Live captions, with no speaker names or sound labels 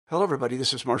Hello, everybody.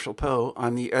 This is Marshall Poe.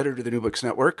 I'm the editor of the New Books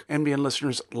Network. NBN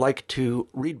listeners like to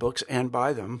read books and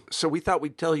buy them. So we thought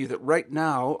we'd tell you that right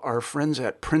now, our friends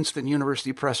at Princeton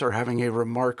University Press are having a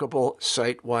remarkable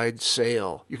site-wide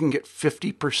sale. You can get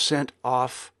 50%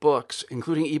 off books,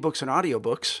 including ebooks and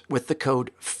audiobooks, with the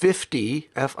code 50,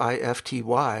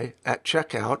 F-I-F-T-Y, at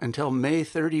checkout until May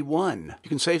 31. You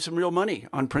can save some real money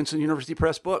on Princeton University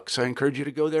Press books. I encourage you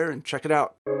to go there and check it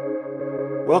out.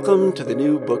 Welcome to the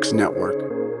New Books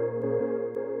Network.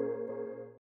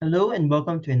 Hello and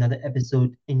welcome to another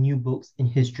episode in New Books in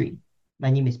History. My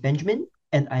name is Benjamin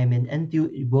and I am an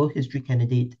MPhil World History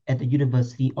candidate at the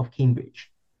University of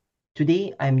Cambridge.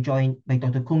 Today I am joined by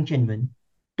Dr. Kong Chien Wen.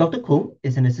 Dr. Kong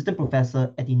is an assistant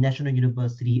professor at the National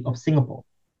University of Singapore.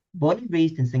 Born and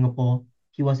raised in Singapore,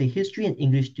 he was a history and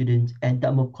English student at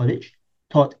Dartmouth College,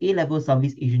 taught A-level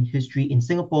Southeast Asian history in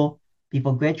Singapore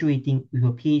before graduating with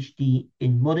a PhD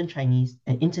in modern Chinese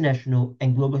and international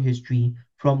and global history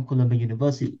from Columbia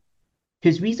University.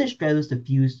 His research straddles the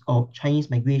fields of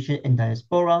Chinese migration and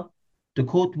diaspora, the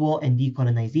Cold War and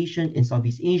decolonization in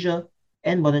Southeast Asia,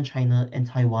 and modern China and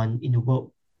Taiwan in the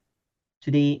world.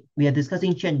 Today, we are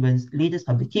discussing Chien Wen's latest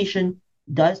publication,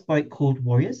 Diasporic Cold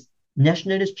Warriors,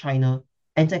 Nationalist China,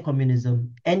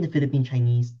 Anti-Communism, and the Philippine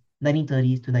Chinese,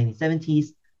 1930s to 1970s,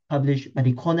 published by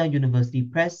the Cornell University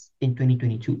Press in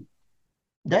 2022.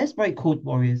 Diasporic Cold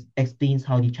Warriors explains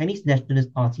how the Chinese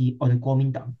Nationalist Party, or the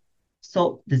Kuomintang,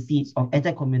 sowed the seeds of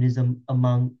anti-communism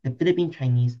among the Philippine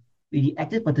Chinese with the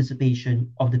active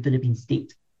participation of the Philippine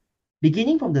state.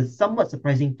 Beginning from the somewhat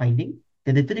surprising finding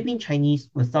that the Philippine Chinese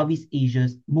were Southeast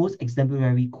Asia's most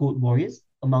exemplary Cold Warriors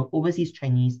among overseas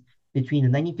Chinese between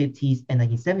the 1950s and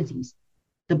 1970s,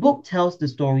 the book tells the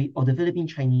story of the Philippine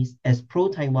Chinese as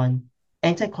pro-Taiwan,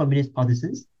 anti-communist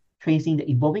partisans, tracing the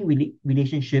evolving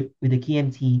relationship with the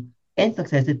KMT and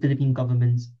successive Philippine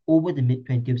governments over the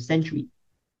mid-20th century.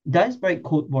 Diasporic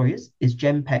Cold Warriors is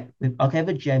jam-packed with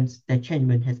archival gems that Chien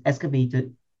Wen has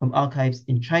excavated from archives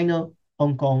in China,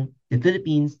 Hong Kong, the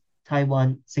Philippines,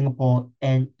 Taiwan, Singapore,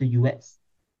 and the US.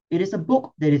 It is a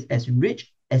book that is as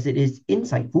rich as it is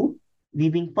insightful,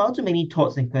 leaving far too many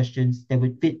thoughts and questions that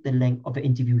would fit the length of an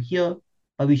interview here,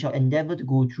 but we shall endeavor to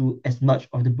go through as much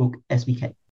of the book as we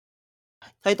can.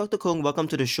 Hi, Dr. Kong. Welcome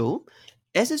to the show.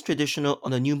 As is traditional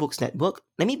on the New Books Network,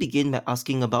 let me begin by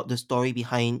asking about the story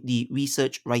behind the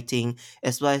research, writing,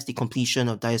 as well as the completion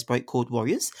of Diasporic Cold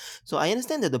Warriors. So I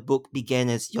understand that the book began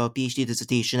as your PhD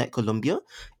dissertation at Columbia.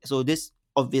 So this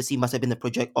obviously must have been a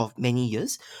project of many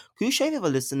years. Could you share with our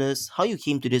listeners how you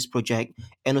came to this project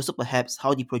and also perhaps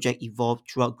how the project evolved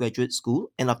throughout graduate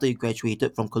school and after you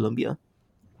graduated from Columbia?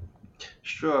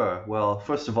 Sure. Well,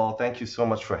 first of all, thank you so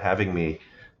much for having me,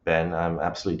 Ben. I'm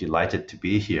absolutely delighted to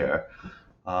be here.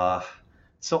 Uh,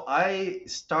 so I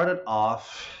started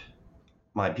off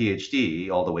my PhD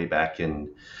all the way back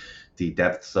in the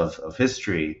depths of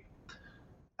history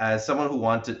as someone who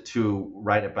wanted to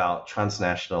write about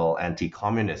transnational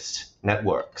anti-communist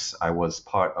networks. I was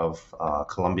part of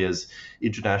Columbia's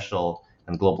International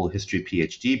and Global History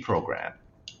PhD program.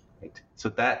 Right? So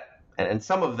that, and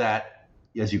some of that,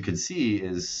 as you can see,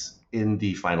 is in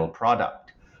the final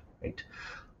product. Right?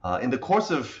 In the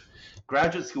course of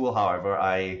graduate school, however,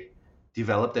 I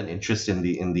developed an interest in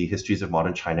the histories of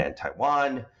modern China and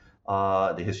Taiwan,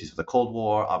 the histories of the Cold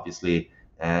War, obviously,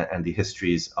 and the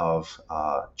histories of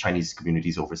Chinese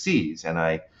communities overseas. And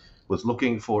I was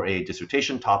looking for a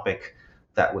dissertation topic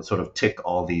that would sort of tick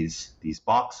all these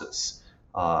boxes.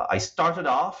 I started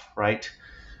off, right,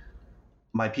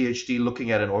 my PhD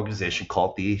looking at an organization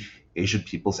called the Asian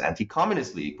People's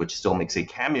Anti-Communist League, which still makes a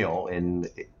cameo in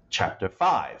chapter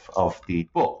 5 of the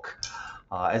book.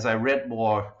 As I read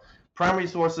more primary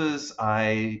sources,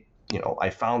 I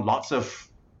found lots of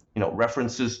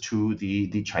references to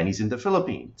the Chinese in the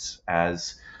Philippines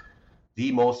as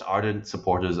the most ardent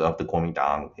supporters of the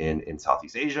Kuomintang in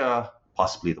Southeast Asia,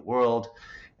 possibly the world.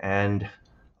 And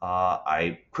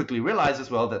I quickly realized as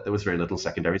well that there was very little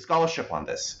secondary scholarship on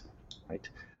this. Right?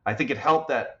 I think it helped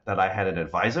that I had an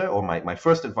advisor, or my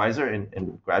first advisor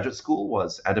in graduate school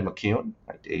was Adam McKeown,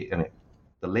 right?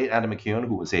 The late Adam McKeown,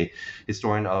 who was a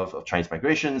historian of Chinese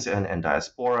migrations and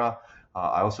diaspora.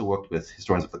 I also worked with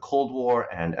historians of the Cold War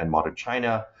and modern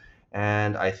China.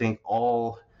 And I think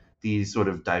all these sort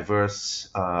of diverse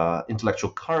intellectual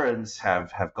currents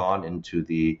have gone into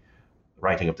the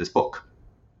writing of this book.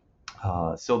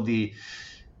 So the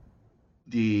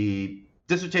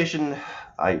dissertation,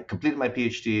 I completed my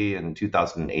PhD in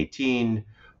 2018,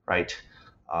 right?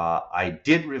 I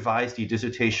did revise the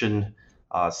dissertation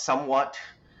somewhat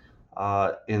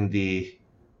in the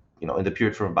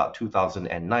period from about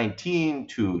 2019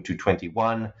 to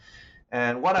 21,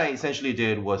 And what I essentially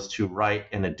did was to write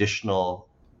an additional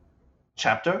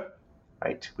chapter,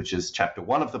 right, which is chapter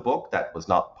 1 of the book that was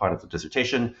not part of the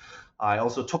dissertation. I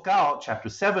also took out chapter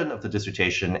 7 of the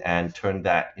dissertation and turned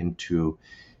that into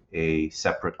a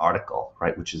separate article,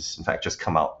 right, which is in fact just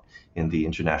come out in the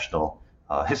International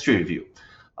History Review.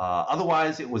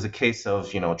 Otherwise, it was a case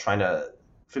of trying to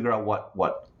figure out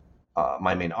what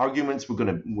my main arguments were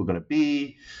gonna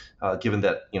be, given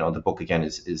that the book again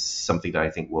is something that I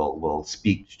think will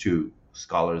speak to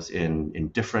scholars in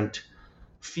different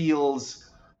fields.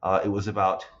 It was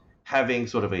about having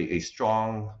sort of a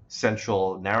strong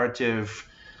central narrative,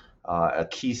 a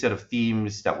key set of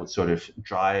themes that would sort of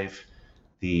drive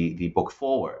the book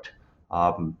forward.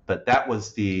 But that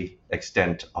was the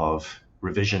extent of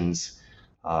revisions,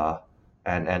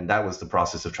 and that was the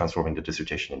process of transforming the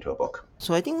dissertation into a book.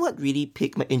 So I think what really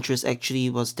piqued my interest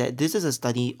actually was that this is a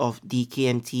study of the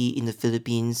KMT in the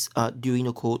Philippines during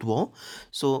the Cold War.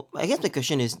 So I guess my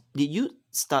question is, did you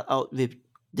start out with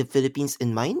the Philippines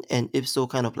in mind? And if so,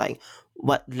 kind of like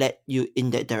what led you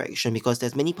in that direction? Because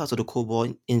there's many parts of the Cold War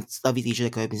in Southeast Asia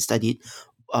that could have been studied.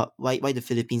 Why the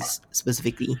Philippines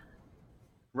specifically?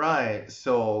 Right.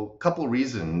 So, a couple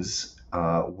reasons.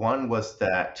 One was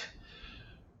that,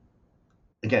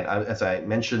 again, as I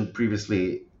mentioned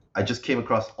previously, I just came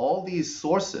across all these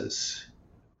sources,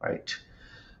 right?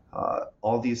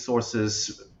 All these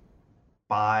sources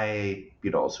by,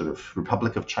 sort of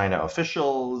Republic of China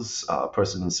officials,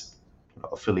 persons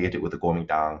affiliated with the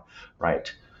Kuomintang,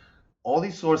 right? All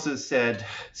these sources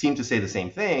seemed to say the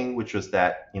same thing, which was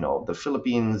that, the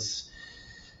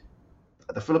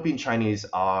Philippine Chinese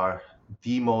are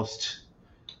the most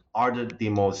ardent, the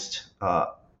most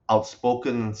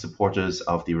outspoken supporters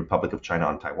of the Republic of China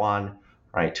on Taiwan,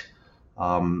 right?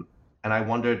 And I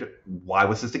wondered, why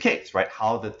was this the case, right?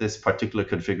 How did this particular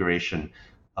configuration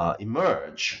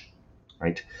emerge,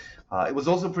 right? It was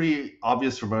also pretty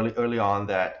obvious from early on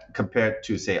that compared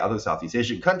to, say, other Southeast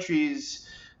Asian countries,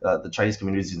 the Chinese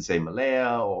communities in, say,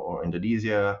 Malaya or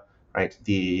Indonesia, right?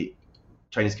 The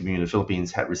Chinese community in the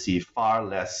Philippines had received far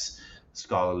less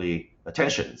scholarly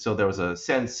attention. So there was a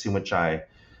sense in which I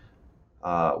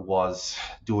was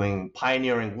doing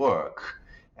pioneering work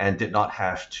and did not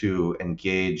have to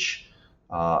engage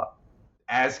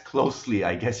as closely,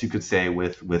 I guess you could say,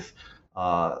 with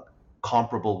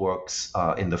comparable works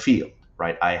in the field,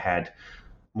 right? I had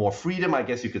more freedom, I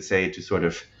guess you could say, to sort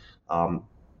of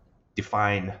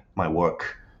define my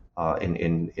work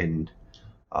in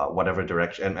whatever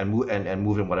direction and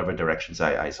move in whatever directions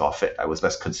I saw fit. I was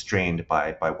less constrained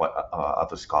by what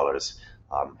other scholars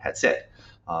had said.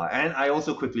 And I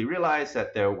also quickly realized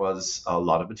that there was a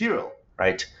lot of material,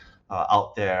 right,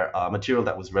 out there, material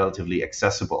that was relatively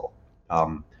accessible,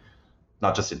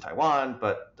 not just in Taiwan,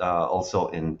 but also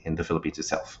in the Philippines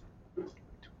itself.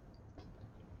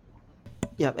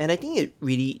 Yeah, and I think it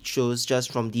really shows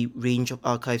just from the range of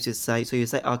archives you cite. So you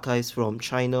cite archives from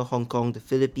China, Hong Kong, the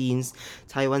Philippines,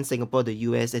 Taiwan, Singapore, the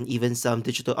US, and even some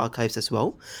digital archives as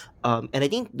well. And I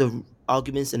think the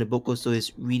arguments in the book also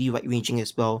is really wide-ranging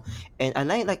as well.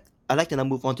 And I like to now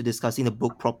move on to discussing the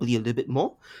book properly a little bit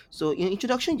more. So in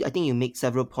introduction, I think you make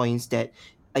several points that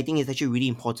I think is actually really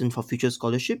important for future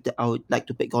scholarship that I would like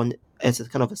to pick on as a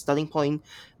kind of a starting point.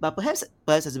 But perhaps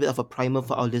as a bit of a primer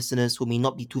for our listeners who may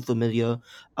not be too familiar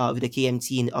with the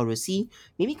KMT and the ROC,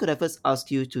 maybe could I first ask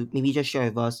you to maybe just share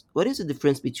with us what is the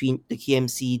difference between the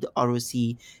KMC, the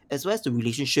ROC, as well as the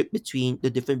relationship between the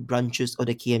different branches of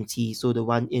the KMT, so the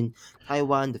one in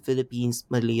Taiwan, the Philippines,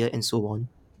 Malaya, and so on.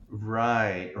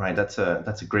 Right. That's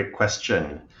a great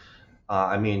question.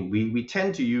 I mean, we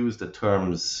tend to use the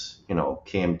terms,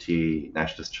 KMT,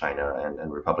 Nationalist China,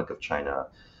 and Republic of China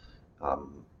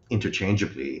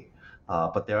interchangeably,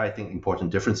 but there are, I think,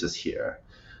 important differences here.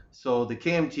 So the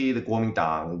KMT, the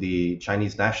Kuomintang, the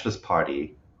Chinese Nationalist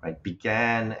Party, right,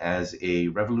 began as a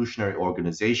revolutionary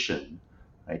organization,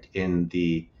 right, in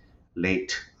the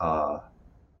late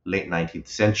 19th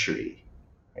century,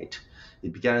 right.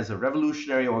 It began as a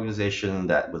revolutionary organization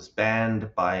that was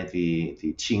banned by the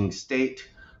Qing state,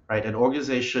 right? An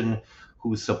organization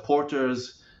whose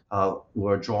supporters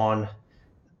were drawn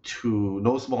to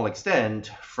no small extent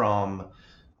from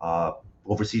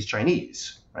overseas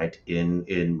Chinese, right? In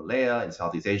Malaya, in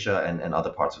Southeast Asia, and other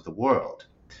parts of the world.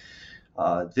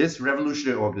 This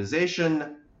revolutionary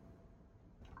organization,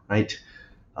 right,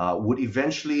 would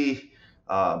eventually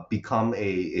become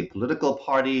a political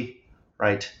party,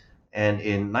 right? And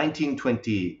in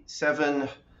 1927,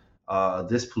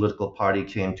 this political party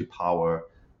came to power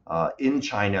in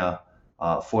China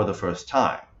for the first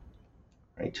time,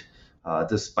 right?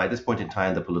 By this point in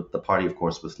time, the party, of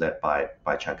course, was led by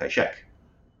Chiang Kai-shek,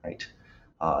 right?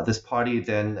 This party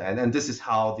then, and this is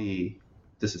how the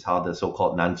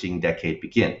so-called Nanjing Decade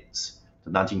begins.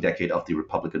 The Nanjing Decade of the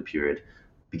Republican period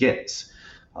begins.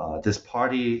 This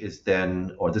party is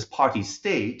then, or this party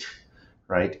state,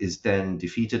 right, is then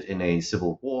defeated in a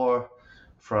civil war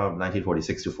from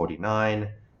 1946 to 49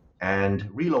 and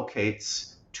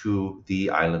relocates to the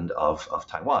island of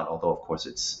Taiwan, although, of course,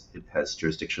 it has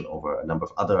jurisdiction over a number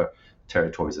of other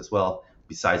territories as well,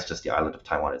 besides just the island of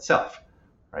Taiwan itself,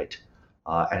 right?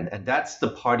 And that's the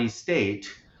party state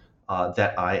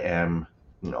that I am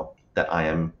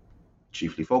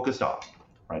chiefly focused on,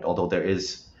 right? Although there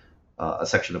is a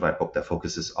section of my book that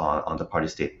focuses on the party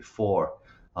state before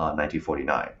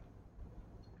 1949,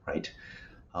 right?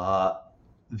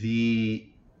 The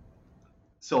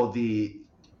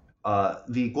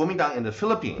Kuomintang in the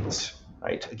Philippines,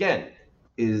 right? Again,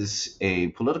 is a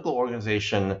political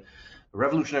organization, a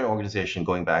revolutionary organization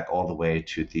going back all the way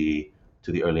to the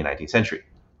early 19th century,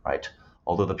 right?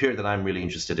 Although the period that I'm really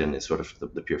interested in is sort of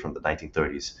the period from the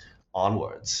 1930s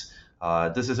onwards.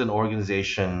 This is an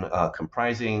organization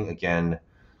comprising, again,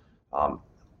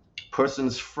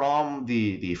 persons from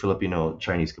the Filipino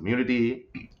Chinese community,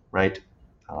 right?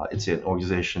 It's an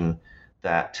organization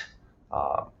that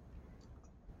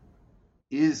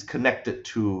is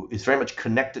very much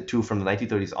connected to, from the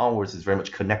 1930s onwards, is very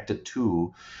much connected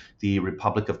to the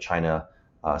Republic of China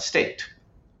state,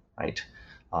 right?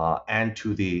 And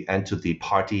to the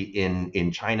party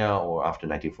in China, or after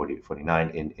 1949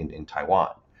 in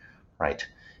Taiwan, right?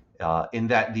 In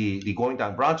that the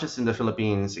Kuomintang branches in the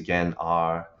Philippines, again,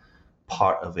 are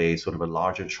part of a sort of a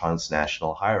larger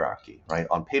transnational hierarchy, right?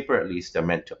 On paper, at least, they're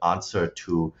meant to answer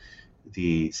to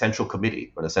the Central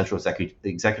Committee, or the Central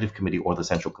Executive Committee, or the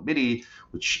Central Committee,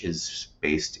 which is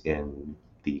based in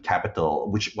the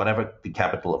capital, whatever the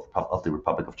capital of the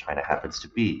Republic of China happens to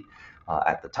be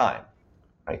at the time,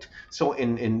 right? So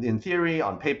in theory,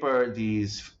 on paper,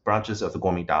 these branches of the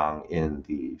Kuomintang in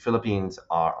the Philippines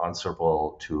are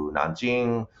answerable to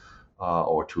Nanjing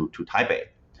or to Taipei.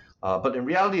 But in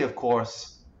reality, of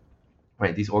course,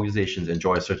 right, these organizations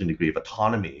enjoy a certain degree of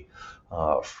autonomy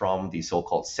from the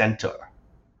so-called center,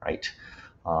 right?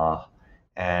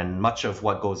 And much of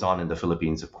what goes on in the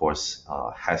Philippines, of course,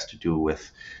 has to do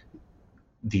with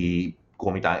the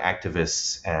Kuomintang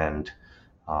activists and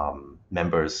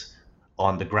members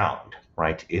on the ground,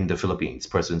 right, in the Philippines,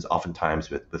 persons oftentimes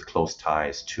with close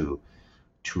ties to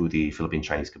the Philippine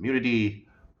Chinese community,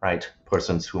 right?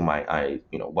 Persons whom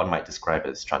one might describe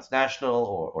as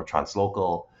transnational or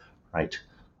translocal, right?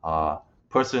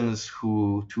 Persons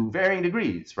who, to varying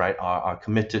degrees, right, are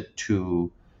committed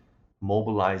to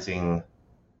mobilizing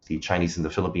the Chinese in the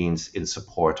Philippines in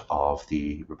support of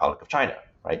the Republic of China,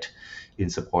 right? In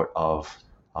support of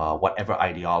whatever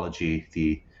ideology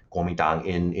the Kuomintang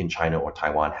in China or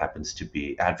Taiwan happens to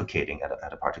be advocating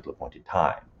at a particular point in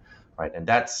time, right? And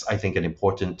that's, I think, an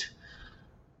important,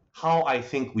 how I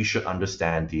think we should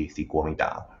understand the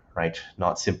Kuomintang, right?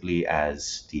 Not simply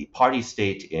as the party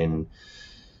state in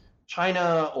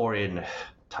China or in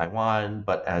Taiwan,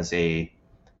 but as a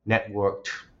networked,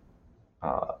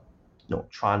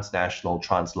 transnational,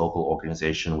 translocal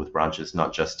organization with branches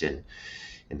not just in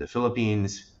the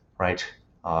Philippines, right,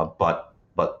 but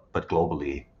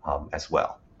globally as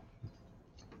well.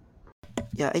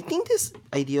 Yeah, I think this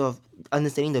idea of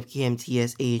understanding the KMT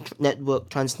as a network,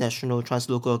 transnational,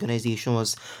 translocal organization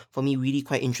was, for me, really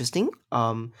quite interesting.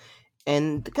 And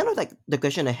kind of like the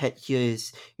question I had here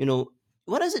is,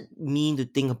 what does it mean to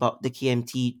think about the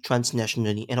KMT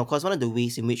transnationally? And of course, one of the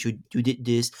ways in which you did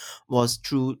this was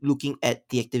through looking at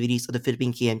the activities of the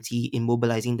Philippine KMT in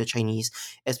mobilizing the Chinese,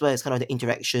 as well as kind of the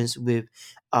interactions with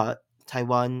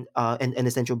Taiwan and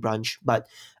the Central Branch. But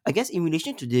I guess in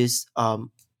relation to this,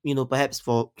 perhaps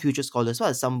for future scholars,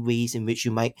 what are some ways in which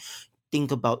you might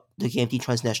think about the KMT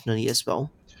transnationally as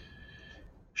well?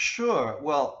 Sure.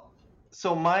 Well,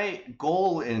 so my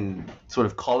goal in sort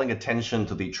of calling attention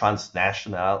to the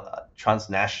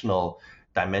transnational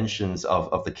dimensions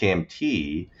of the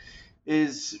KMT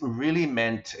is really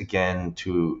meant, again,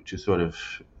 to sort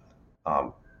of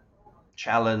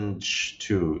challenge,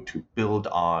 to build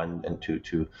on, and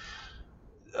to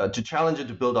challenge and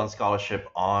to build on scholarship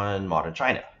on modern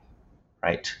China,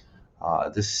 right?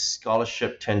 This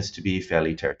scholarship tends to be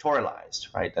fairly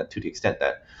territorialized, right? That to the extent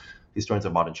that historians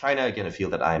of modern China, again, a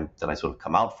field that I sort of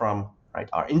come out from, right,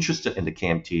 are interested in the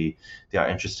KMT. They are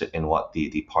interested in what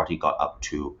the party got up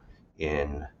to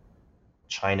in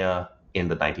China in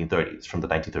the 1930s, from the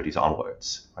 1930s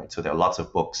onwards, right? So there are lots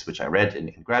of books which I read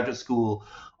in graduate school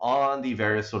on the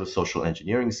various sort of social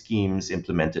engineering schemes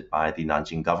implemented by the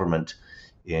Nanjing government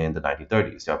in the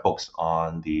 1930s. There are books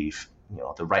on the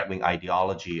the right-wing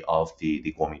ideology of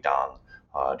the Kuomintang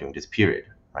during this period,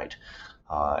 right?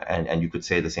 And you could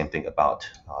say the same thing about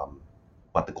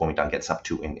what the Kuomintang gets up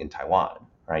to in Taiwan,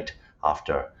 right,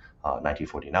 after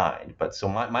 1949. But so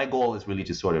my goal is really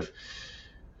to sort of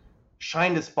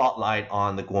shine the spotlight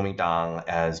on the Kuomintang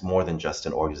as more than just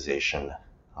an organization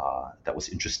that was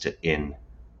interested in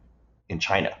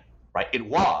China, right?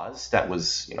 That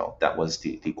was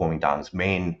the Kuomintang's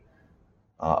main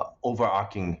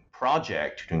overarching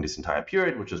project during this entire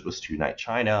period, which was to unite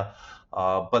China.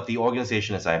 But the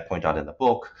organization, as I point out in the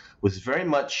book, was very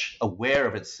much aware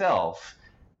of itself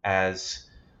as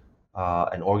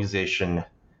an organization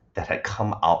that had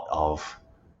come out of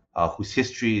whose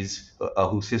history is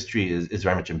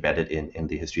very much embedded in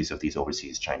the histories of these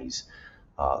overseas Chinese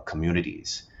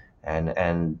communities,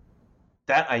 and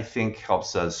that I think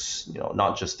helps us,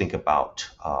 not just think about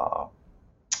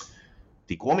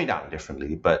the Kuomintang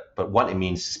differently, but what it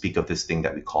means to speak of this thing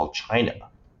that we call China,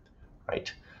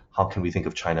 right? How can we think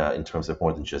of China in terms of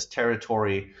more than just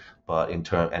territory,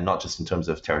 and not just in terms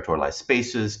of territorialized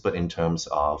spaces, but in terms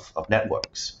of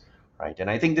networks, right? And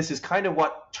I think this is kind of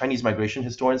what Chinese migration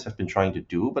historians have been trying to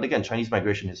do. But again, Chinese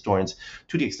migration historians,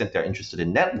 to the extent they're interested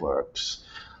in networks,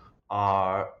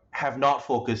 have not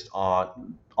focused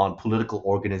on political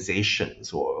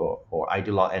organizations or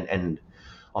ideology and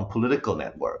on political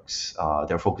networks.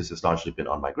 Their focus has largely been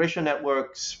on migration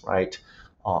networks, right?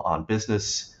 On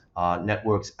business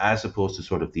networks, as opposed to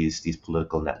sort of these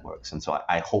political networks. And so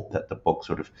I hope that the book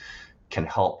sort of can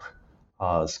help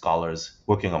scholars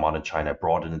working on modern China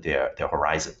broaden their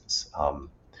horizons.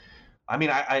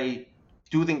 I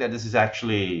do think that this is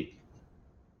actually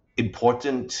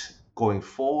important going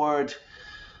forward,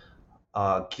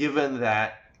 given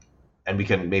that, and we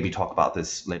can maybe talk about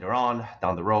this later on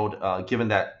down the road, given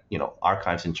that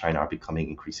archives in China are becoming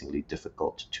increasingly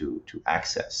difficult to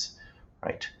access,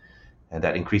 right? And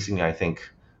that increasingly, I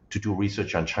think, to do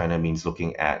research on China means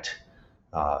looking at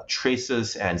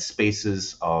traces and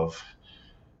spaces of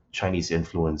Chinese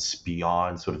influence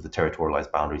beyond sort of the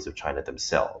territorialized boundaries of China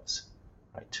themselves,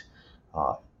 right?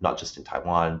 Not just in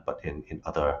Taiwan, but in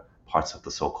other parts of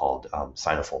the so-called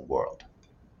Sinophone world.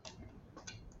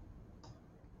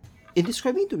 In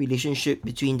describing the relationship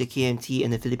between the KMT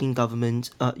and the Philippine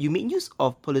government, you made use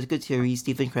of political theory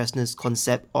Stephen Krasner's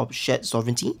concept of shared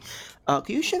sovereignty. Could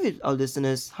you share with our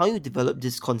listeners how you developed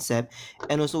this concept,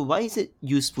 and also why is it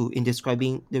useful in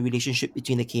describing the relationship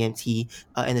between the KMT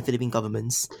and the Philippine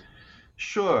governments?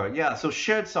 Sure. Yeah. So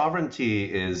shared sovereignty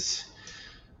is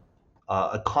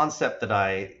a concept that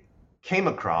I came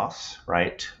across,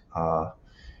 right,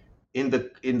 in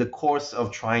the course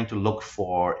of trying to look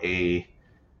for a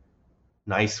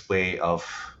nice way of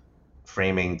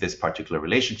framing this particular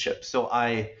relationship. So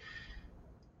I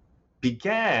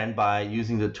began by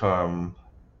framing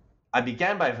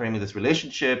this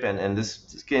relationship, and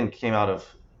this again came out of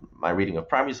my reading of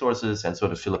primary sources and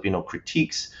sort of Filipino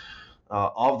critiques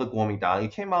of the Kuomintang.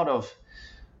 It came out of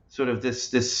sort of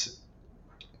this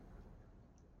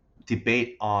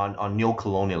debate on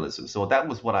neocolonialism. So that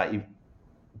was what I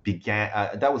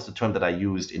began. That was the term that I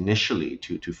used initially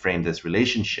to frame this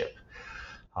relationship.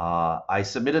 I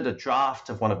submitted a draft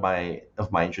of my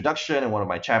introduction and one of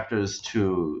my chapters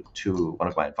to one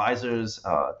of my advisors,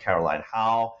 Caroline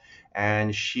Howe,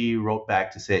 and she wrote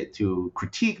back to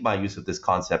critique my use of this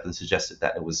concept and suggested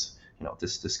that it was,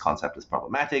 this concept is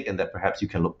problematic and that perhaps you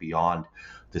can look beyond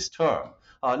this term.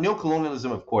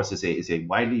 Neocolonialism, of course, is a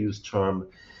widely used term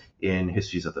in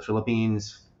histories of the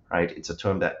Philippines, right? It's a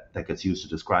term that gets used to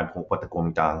describe what the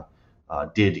Kuomintang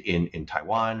did in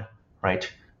Taiwan,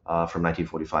 right? From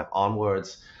 1945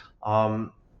 onwards.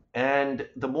 And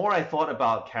the more I thought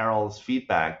about Carol's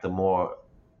feedback, the more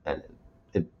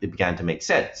it began to make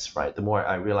sense, right? The more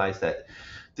I realized that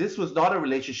this was not a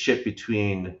relationship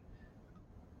between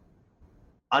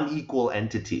unequal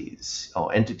entities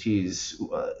or entities.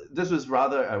 This was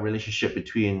rather a relationship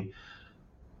between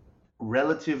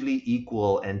relatively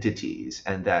equal entities,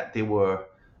 and that they were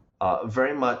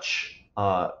very much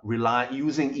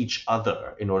using each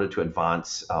other in order to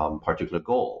advance particular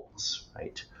goals,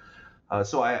 right?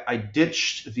 So I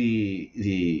ditched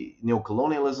the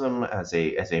neocolonialism as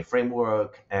a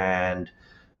framework, and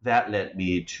that led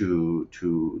me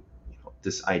to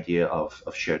this idea of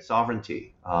shared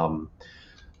sovereignty. The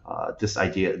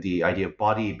idea of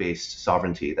body-based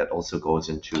sovereignty that also goes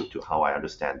into how I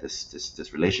understand this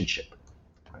relationship,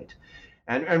 right?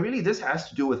 And really, this has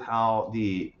to do with how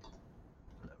the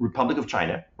Republic of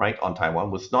China, right, on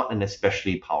Taiwan was not an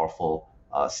especially powerful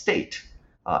state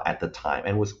at the time,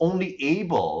 and was only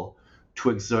able to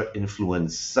exert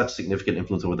influence, such significant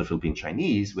influence over the Philippine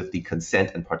Chinese, with the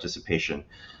consent and participation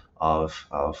of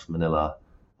Manila,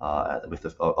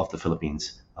 of the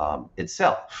Philippines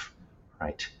itself,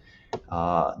 right?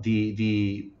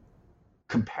 The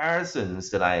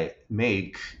comparisons that I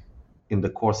make in the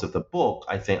course of the book,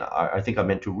 I think are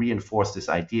meant to reinforce this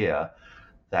idea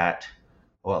that,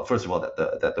 well, first of all, that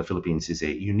the Philippines is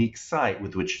a unique site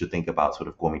with which to think about sort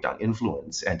of Kuomintang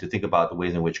influence, and to think about the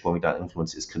ways in which Kuomintang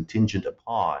influence is contingent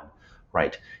upon,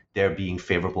 right, there being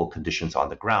favorable conditions on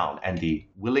the ground, and the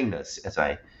willingness, as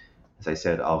I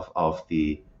said, of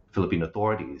the Philippine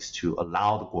authorities to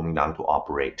allow the Kuomintang to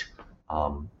operate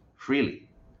freely.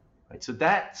 Right? So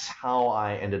that's how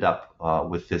I ended up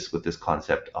with this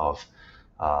concept of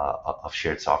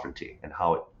shared sovereignty, and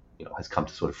how it has come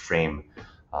to sort of frame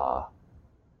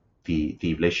the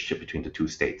relationship between the two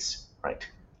states, right,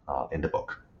 in the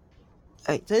book.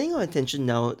 Alright, turning our attention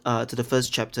now to the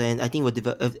first chapter, and I think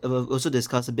we'll also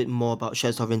discuss a bit more about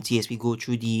shared sovereignty as we go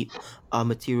through the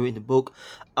material in the book.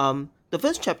 The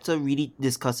first chapter really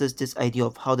discusses this idea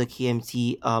of how the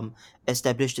KMT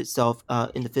established itself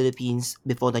in the Philippines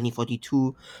before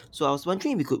 1942. So I was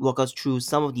wondering if you could walk us through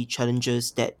some of the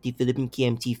challenges that the Philippine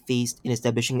KMT faced in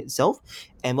establishing itself,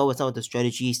 and what were some of the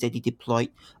strategies that they deployed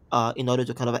in order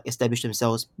to kind of like establish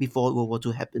themselves before World War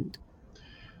II happened.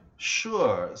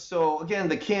 Sure. So again,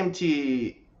 the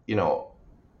KMT,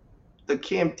 the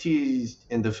KMT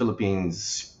in the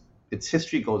Philippines, its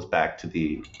history goes back to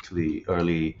the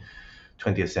early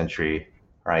 20th century,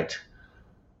 right?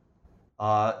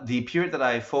 The period that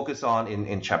I focus on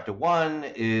in chapter 1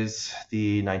 is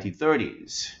the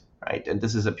 1930s, right? And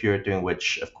this is a period during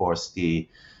which, of course, the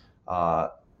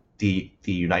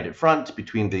united front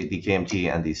between the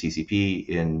KMT and the CCP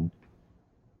in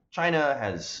China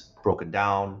has broken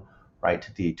down, right?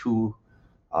 The two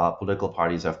political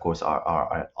parties, of course,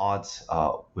 are at odds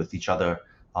with each other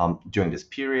during this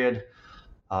period.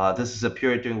 This is a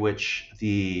period during which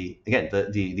the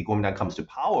Kuomintang comes to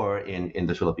power in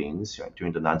the Philippines, right,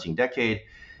 during the Nanjing decade,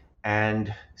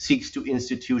 and seeks to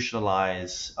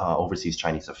institutionalize overseas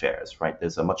Chinese affairs. Right,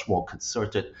 there's a much more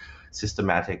concerted,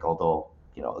 systematic, although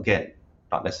again,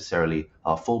 not necessarily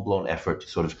a full-blown effort to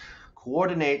sort of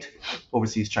coordinate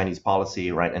overseas Chinese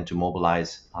policy, right, and to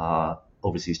mobilize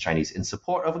overseas Chinese in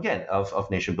support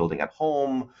of nation building at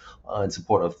home, in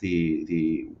support of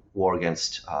the war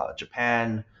against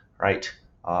Japan, right?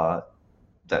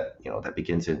 That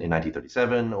begins in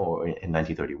 1937 or in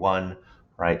 1931,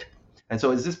 right? And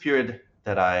so it's this period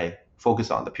that I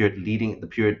focus on, the period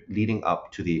leading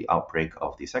up to the outbreak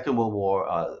of the Second World War,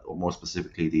 or more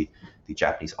specifically the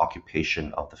Japanese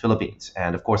occupation of the Philippines.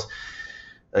 And of course,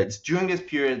 it's during this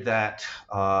period that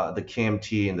the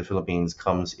KMT in the Philippines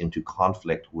comes into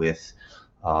conflict with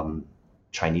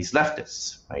Chinese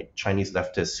leftists, right? Chinese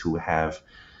leftists who have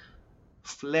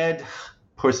fled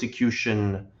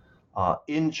persecution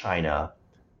in China,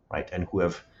 right, and who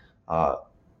have,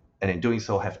 and in doing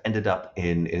so, have ended up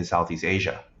in Southeast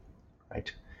Asia,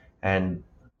 right? And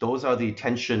those are the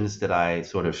tensions that I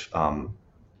sort of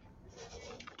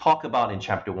talk about in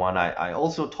chapter 1. I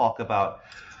also talk about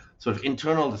sort of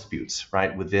internal disputes,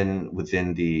 right, within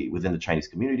the Chinese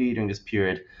community during this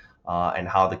period, and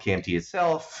how the KMT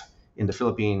itself in the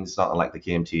Philippines, not unlike the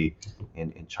KMT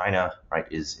in China, right,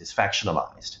 is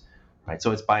factionalized, right. So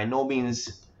it's by no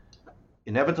means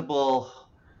inevitable.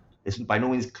 It's by no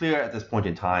means clear at this point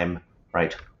in time,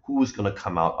 right, who's going to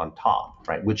come out on top,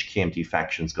 right, which KMT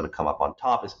faction is going to come up on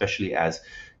top, especially as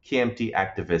KMT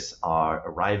activists are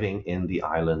arriving in the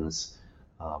islands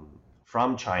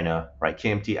from China, right?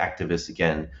 KMT activists,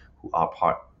 again, who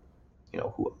are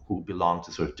who belong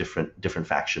to sort of different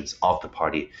factions of the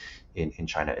party in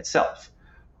China itself,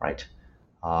 right?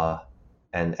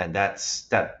 And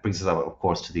that brings us up, of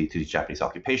course, to the Japanese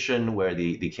occupation, where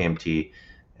the KMT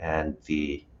and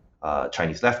the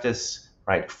Chinese leftists,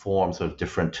 right, form sort of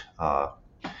different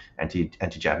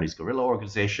anti-Japanese guerrilla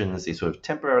organizations. They sort of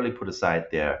temporarily put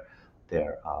aside their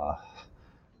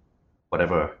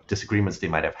whatever disagreements they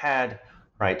might have had,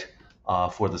 right,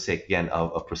 for the sake, again,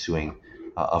 of pursuing,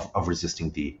 of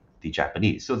resisting the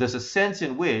Japanese. So there's a sense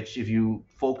in which, if you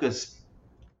focus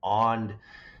on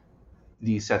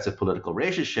these sets of political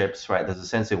relationships, right, there's a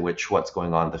sense in which what's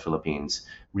going on in the Philippines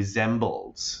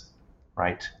resembles,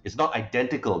 right, it's not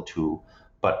identical to,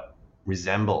 but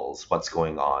resembles what's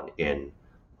going on in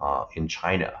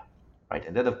China, right?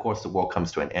 And then, of course, the war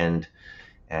comes to an end,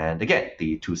 and again,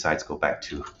 the two sides go back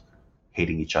to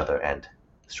hating each other and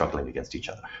struggling against each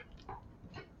other.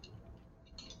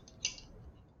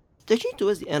 Actually,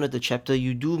 towards the end of the chapter,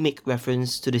 you do make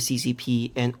reference to the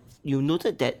CCP, and you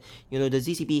noted that the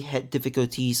CCP had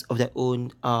difficulties of their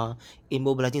own in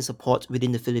mobilizing support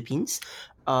within the Philippines.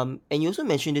 And you also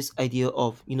mentioned this idea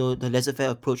of the laissez-faire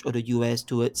approach of the US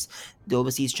towards the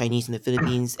overseas Chinese in the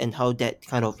Philippines, and how that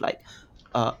kind of like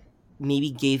uh,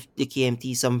 maybe gave the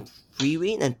KMT some free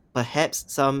rein and perhaps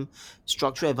some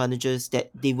structural advantages that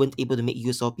they weren't able to make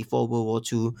use of before World War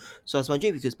II. So I was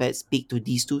wondering if you could perhaps speak to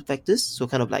these two factors. So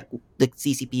kind of like the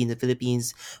CCP in the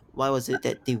Philippines, why was it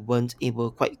that they weren't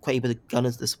quite able to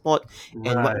garner the support, and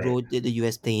what Right. role did the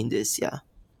US play in this? Yeah.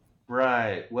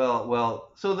 Right.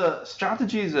 Well. So the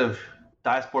strategies of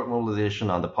diasporic mobilization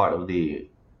on the part of the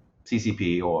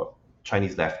CCP or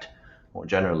Chinese left, more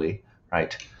generally,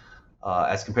 right,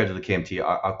 as compared to the KMT,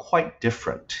 are quite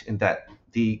different in that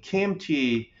the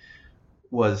KMT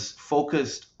was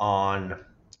focused on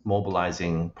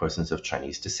mobilizing persons of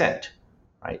Chinese descent,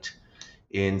 right,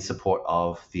 in support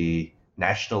of the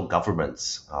national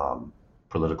government's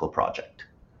political project,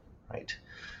 right.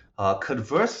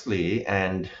 Conversely,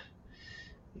 and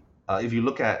if you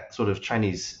look at sort of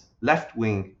Chinese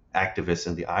left-wing activists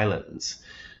in the islands,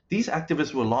 these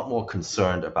activists were a lot more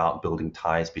concerned about building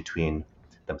ties between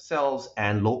themselves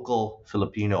and local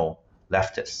Filipino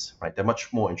leftists. Right, they're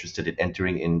much more interested in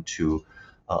entering into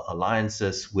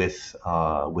alliances with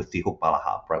the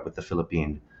Hukbalahap, right, with the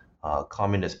Philippine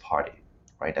Communist Party.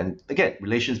 Right, and again,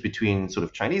 relations between sort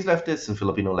of Chinese leftists and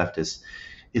Filipino leftists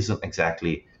isn't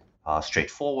exactly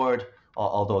straightforward.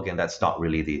 Although again, that's not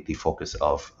really the focus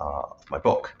of my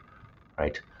book,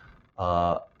 right?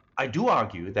 I do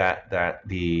argue that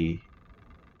the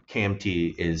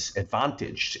KMT is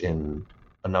advantaged in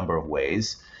a number of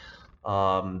ways.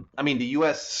 I mean, the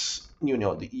U.S.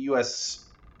 The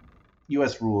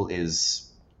U.S. rule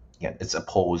is, it's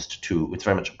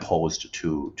very much opposed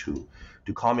to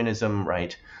communism,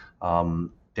 right?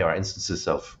 There are instances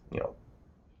of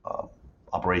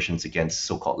operations against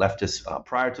so-called leftists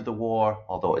prior to the war,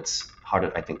 although it's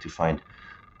harder, I think, to find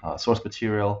source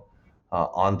material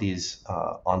on these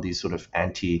sort of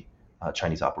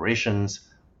anti-Chinese operations,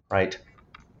 right?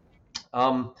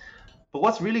 But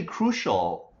what's really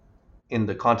crucial in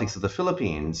the context of the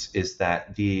Philippines is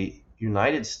that the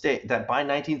United States, that by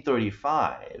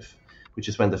 1935, which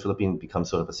is when the Philippines becomes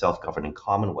sort of a self-governing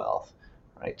commonwealth,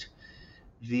 right?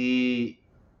 The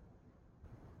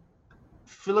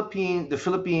Philippine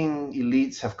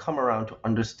elites have come around to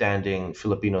understanding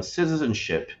Filipino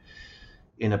citizenship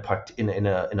in a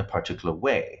particular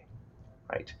way,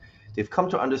 right? They've come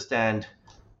to understand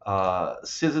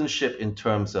citizenship in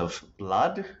terms of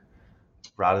blood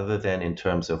rather than in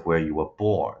terms of where you were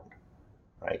born,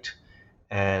 right?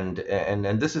 And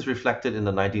this is reflected in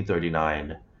the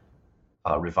 1939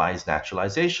 revised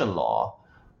naturalization law,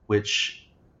 which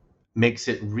makes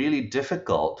it really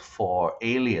difficult for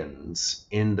aliens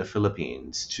in the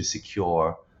Philippines to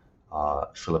secure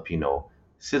Filipino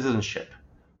citizenship,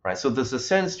 right? So there's a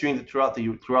sense throughout the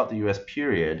U.S.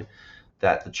 period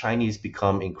that the Chinese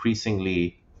become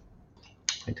increasingly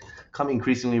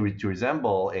to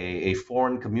resemble a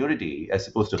foreign community as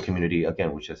opposed to a community,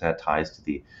 again, which has had ties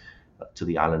to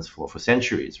the islands for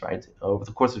centuries, right? Over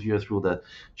the course of U.S. rule, the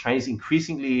Chinese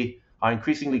are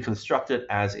increasingly constructed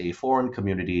as a foreign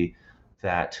community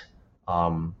that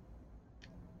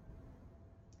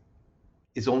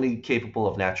is only capable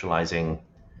of naturalizing,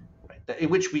 right? In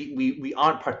which we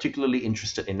aren't particularly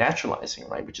interested in naturalizing,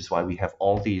 right? Which is why we have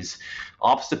all these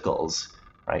obstacles,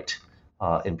 right,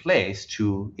 in place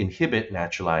to inhibit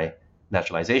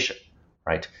naturalization,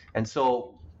 right? And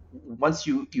so once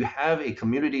you have a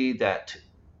community that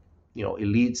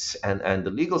elites and the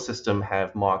legal system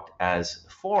have marked as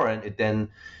foreign, it then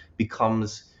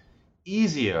becomes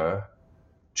easier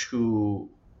to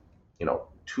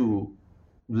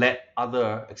let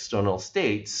other external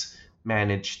states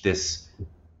manage this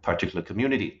particular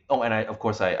community. Oh, and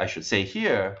I should say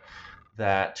here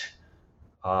that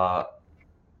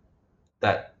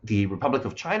that the Republic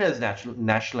of China's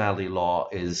nationality law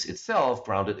is itself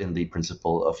grounded in the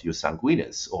principle of jus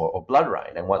sanguinis, or blood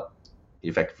right. And what it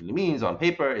effectively means on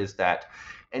paper is that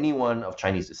anyone of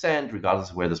Chinese descent, regardless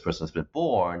of where this person has been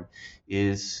born,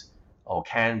 is or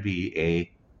can be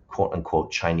a quote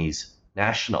unquote Chinese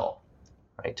national,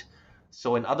 right?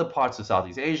 So in other parts of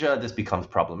Southeast Asia, this becomes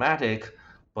problematic.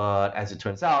 But as it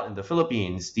turns out, in the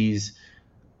Philippines, these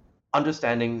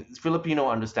Filipino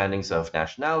understandings of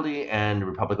nationality and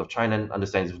Republic of China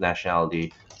understandings of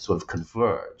nationality sort of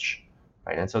converge,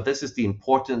 right? And so this is the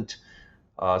important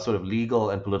sort of legal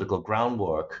and political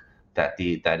groundwork that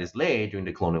is laid during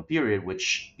the colonial period,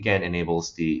 which again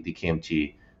enables the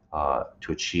KMT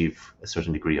to achieve a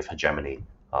certain degree of hegemony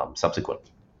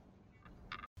subsequently.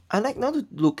 I'd like now to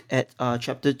look at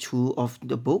chapter 2 of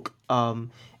the book.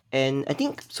 And I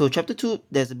think so. Chapter 2,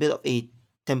 there's a bit of a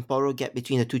temporal gap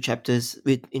between the two chapters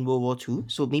in World War II.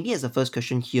 So maybe as a first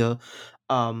question here,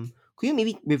 could you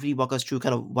maybe briefly walk us through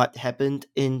kind of what happened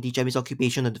in the Japanese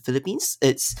occupation of the Philippines?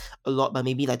 It's a lot, but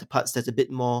maybe like the parts that's a bit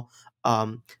more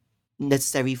um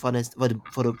necessary for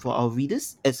our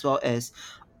readers, as well as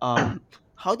um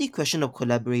how the question of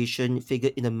collaboration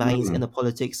figured in the minds and the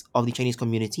politics of the Chinese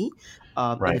community in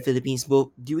the Right. Philippines,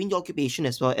 both during the occupation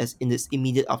as well as in this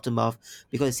immediate aftermath.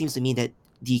 Because it seems to me that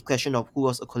the question of who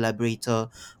was a collaborator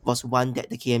was one that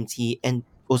the KMT and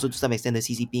also to some extent the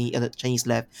CCP and the Chinese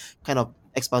left kind of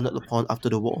expounded upon after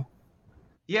the war.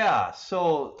 Yeah.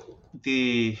 So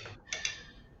the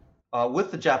with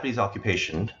the Japanese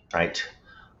occupation, right?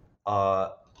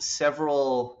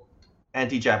 Several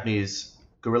anti-Japanese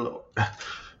guerrilla,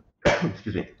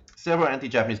 excuse me, several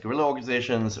anti-Japanese guerrilla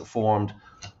organizations formed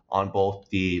on both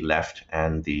the left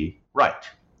and the right.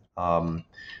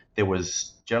 There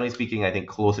was, generally speaking, I think,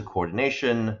 closer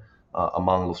coordination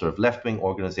among sort of left-wing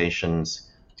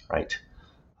organizations, right?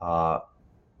 Uh,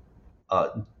 uh,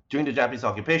 During the Japanese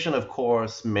occupation, of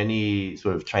course, many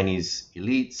sort of Chinese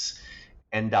elites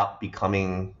end up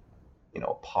becoming,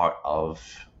 part of,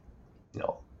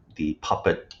 the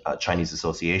puppet Chinese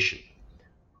Association,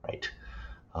 right?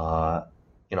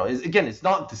 Again, it's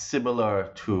not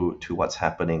dissimilar to what's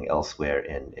happening elsewhere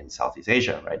in Southeast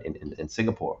Asia, right? In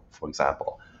Singapore, for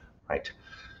example, right?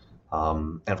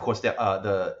 And of course,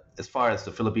 as far as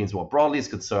the Philippines more broadly is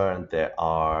concerned, there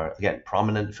are again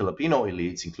prominent Filipino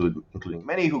elites, including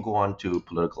many who go on to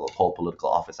hold political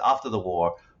office after the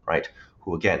war, right?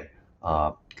 Who again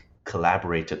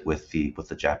collaborated with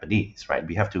the Japanese, right?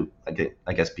 We have to again,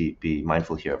 I guess, be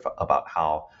mindful here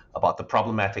about the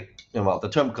problematic, the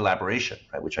term collaboration,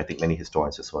 right? Which I think many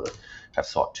historians have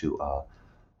sought to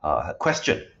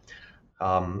question.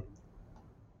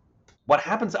 What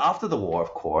happens after the war, of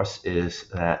course, is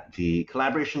that the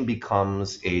collaboration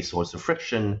becomes a source of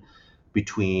friction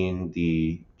between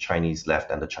the Chinese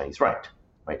left and the Chinese right.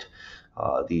 Right,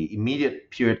 the immediate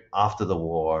period after the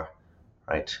war,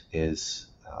 right, is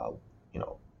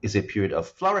a period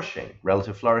of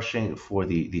relative flourishing for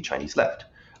the Chinese left.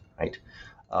 Right,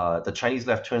 the Chinese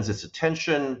left turns its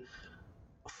attention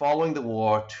following the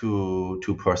war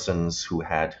to persons who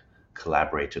had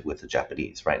collaborated with the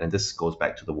Japanese, right? And this goes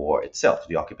back to the war itself, to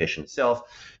the occupation itself,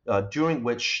 during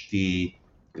which the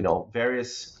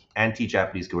various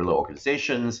anti-Japanese guerrilla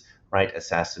organizations, right,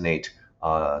 assassinate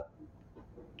the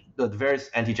various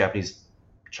anti-Japanese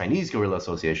Chinese guerrilla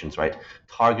associations, right,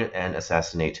 target and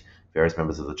assassinate various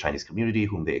members of the Chinese community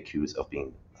whom they accuse of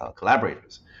being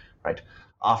collaborators, right?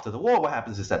 After the war, what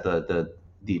happens is that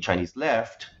the Chinese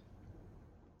left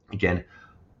again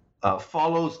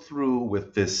follows through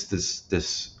with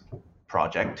this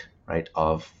project, right,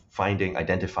 of finding,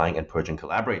 identifying, and purging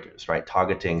collaborators, right,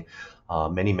 targeting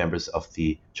many members of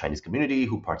the Chinese community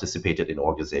who participated in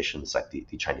organizations like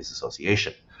the Chinese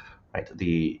Association, right.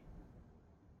 The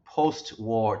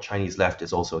post-war Chinese left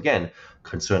is also again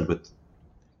concerned with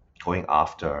going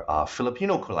after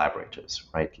Filipino collaborators,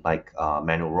 right, like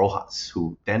Manuel Rojas,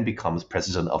 who then becomes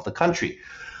president of the country.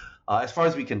 As far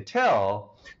as we can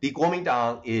tell, the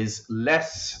Kuomintang is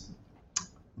less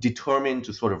determined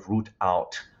to sort of root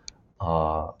out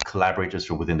collaborators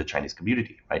from within the Chinese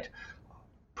community, right?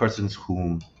 Persons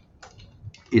whom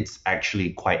it's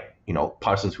actually quite,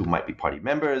 persons who might be party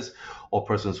members or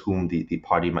persons whom the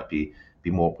party might be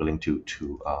more willing to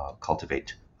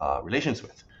cultivate relations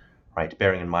with, right?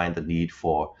 Bearing in mind the need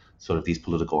for sort of these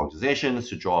political organizations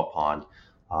to draw upon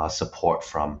support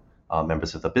from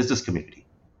members of the business community,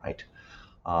 right?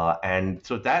 And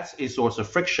so that's a source of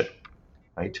friction,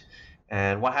 right?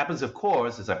 And what happens, of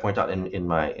course, as I point out in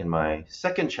my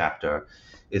second chapter,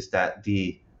 is that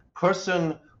the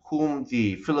person whom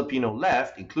the Filipino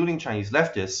left, including Chinese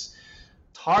leftists,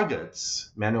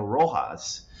 targets, Manuel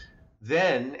Rojas,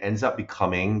 then ends up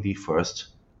becoming the first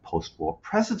post-war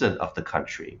president of the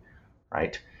country,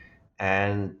 right?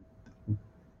 And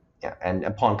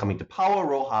upon coming to power,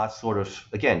 Rojas sort of,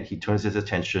 again, he turns his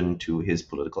attention to his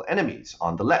political enemies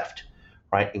on the left,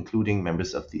 right, including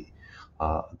members of the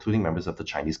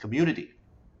Chinese community.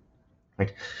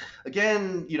 Right.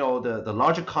 Again, the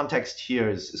larger context here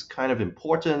is kind of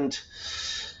important.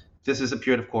 This is a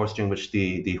period, of course, during which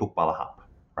the Hukbalahap,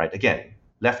 right, again,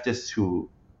 leftists who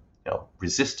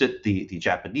resisted the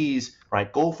Japanese,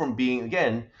 right, go from being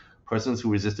again persons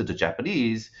who resisted the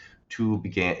Japanese to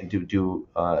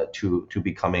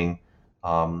becoming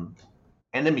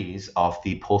enemies of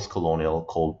the post-colonial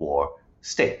Cold War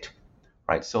state,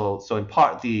 right? So in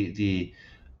part the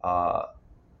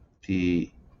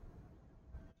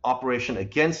operation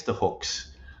against the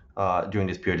hooks during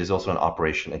this period is also an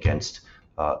operation against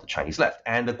the Chinese left.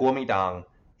 And the Kuomintang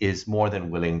is more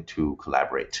than willing to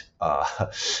collaborate,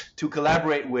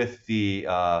 with the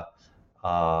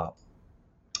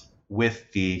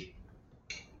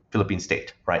Philippine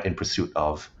state, right, in pursuit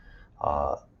of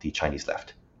the Chinese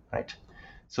left, right.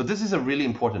 So this is a really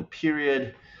important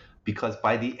period because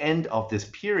by the end of this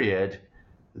period,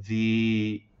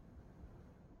 the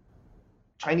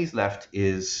Chinese left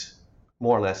is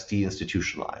more or less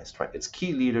deinstitutionalized, right? Its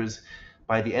key leaders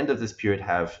by the end of this period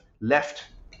have left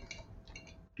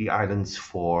the islands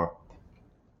for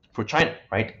China,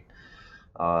 right?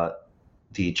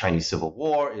 The Chinese Civil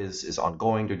War is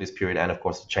ongoing during this period, and of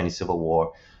course, the Chinese Civil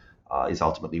War is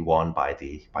ultimately won by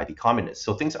the communists.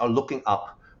 So things are looking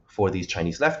up for these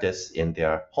Chinese leftists in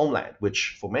their homeland,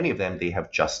 which for many of them they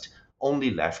have just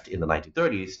only left in the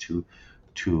 1930s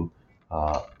to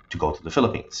go to the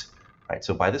Philippines, right?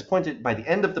 So by this point, by the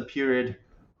end of the period,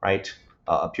 right,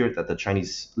 a period that the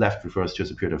Chinese left refers to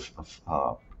as a period of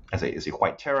as a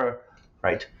white terror,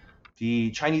 right?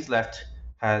 The Chinese left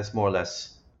has more or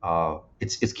less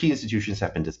its key institutions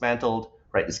have been dismantled,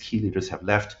 right? Its key leaders have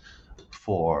left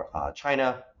for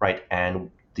China, right?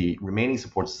 And the remaining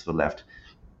supporters of the left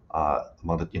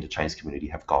in the Chinese community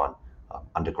have gone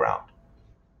underground.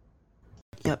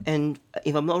 Yeah, and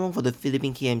if I'm not wrong, for the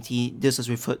Philippine KMT, this was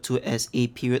referred to as a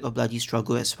period of bloody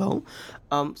struggle as well.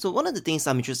 So one of the things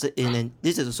I'm interested in, and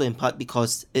this is also in part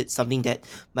because it's something that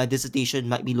my dissertation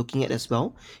might be looking at as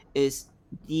well, is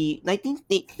the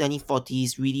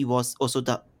 1940s really was also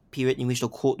the period in which the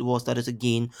Cold War started to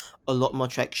gain a lot more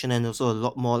traction and also a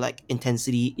lot more like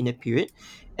intensity in that period.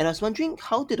 And I was wondering,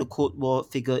 how did the Cold War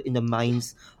figure in the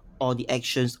minds or the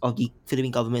actions of the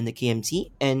Philippine government and the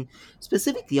KMT? And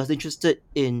specifically, I was interested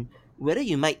in whether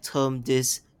you might term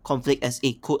this conflict as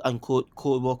a quote-unquote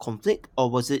Cold War conflict, or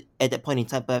was it at that point in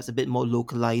time perhaps a bit more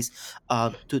localized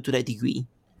to that degree?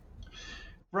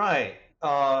 Right.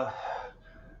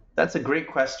 That's a great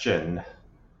question.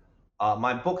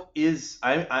 My book is,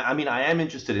 I mean, I am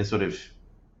interested in sort of,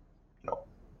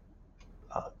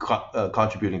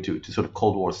 contributing to sort of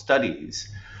Cold War studies.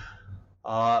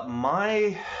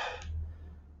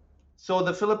 So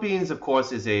the Philippines, of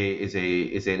course, is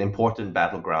an important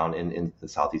battleground in the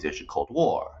Southeast Asian Cold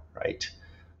War, right?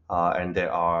 And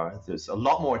there's a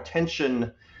lot more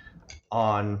attention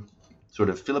on sort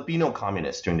of Filipino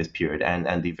communists during this period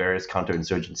and the various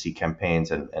counterinsurgency campaigns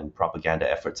and propaganda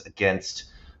efforts against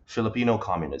Filipino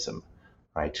communism,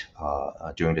 right,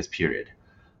 during this period.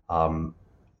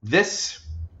 This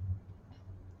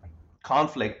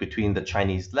conflict between the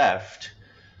Chinese left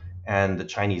and the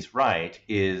Chinese right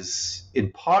is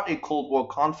in part a Cold War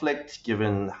conflict,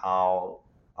 given how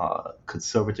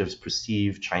conservatives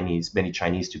perceive many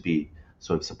Chinese to be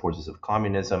sort of supporters of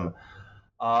communism.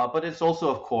 But it's also,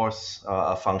 of course,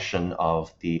 a function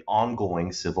of the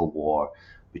ongoing civil war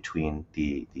between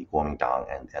the Kuomintang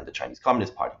and the Chinese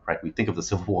Communist Party, right? We think of the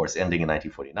civil war as ending in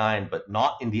 1949, but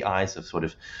not in the eyes of sort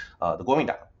of the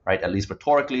Kuomintang, right? At least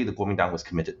rhetorically, the Kuomintang was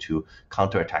committed to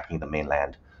counterattacking the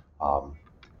mainland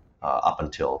up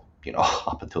until the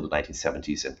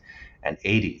 1970s and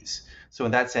 80s. So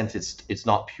in that sense, it's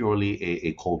not purely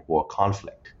a Cold War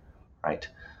conflict, right?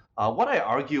 What I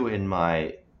argue in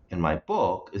my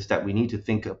book is that we need to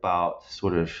think about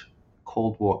sort of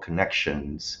Cold War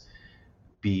connections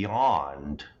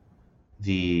beyond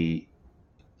the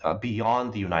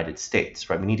United States,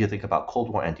 right? We need to think about Cold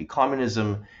War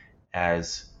anti-communism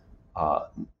as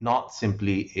not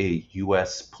simply a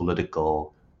U.S.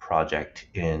 political project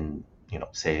in,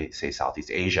 say Southeast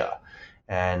Asia.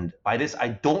 And by this, I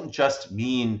don't just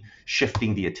mean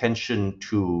shifting the attention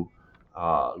to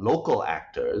local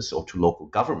actors or to local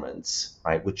governments,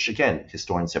 right? Which again,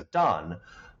 historians have done,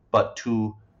 but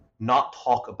to not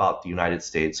talk about the United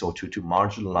States or to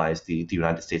marginalize the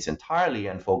United States entirely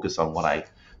and focus on what I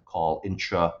call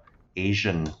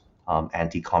intra-Asian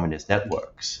anti-communist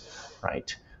networks,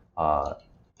 right?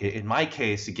 In my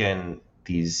case, again,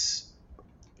 these,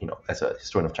 as a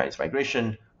historian of Chinese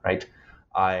migration, right,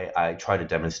 I try to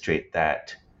demonstrate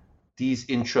that these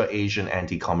intra-Asian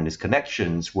anti-communist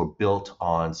connections were built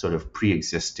on sort of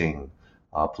pre-existing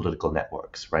political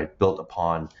networks, right? Built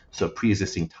upon sort of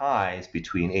pre-existing ties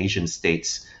between Asian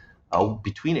states,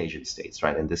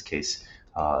 right? In this case,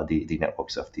 the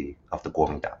networks of the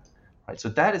Kuomintang, right? So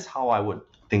that is how I would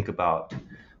think about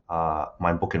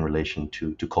my book in relation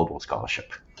to Cold War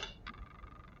scholarship.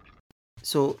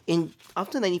 So in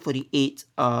after 1948,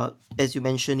 as you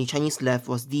mentioned, the Chinese left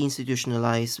was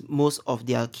deinstitutionalized. Most of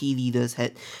their key leaders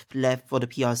had left for the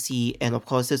PRC, and of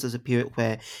course, this was a period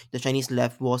where the Chinese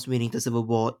left was winning the civil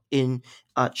war in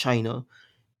China.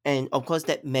 And of course,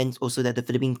 that meant also that the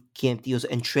Philippine KMT also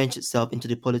entrenched itself into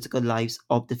the political lives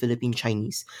of the Philippine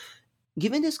Chinese.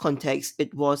 Given this context,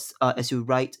 it was, as you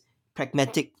write,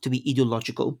 pragmatic to be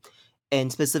ideological,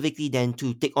 and specifically then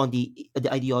to take on the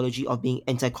ideology of being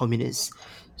anti-communist.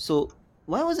 So,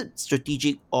 why was it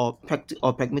strategic or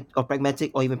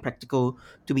pragmatic or even practical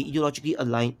to be ideologically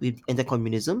aligned with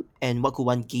anti-communism, and what could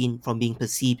one gain from being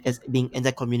perceived as being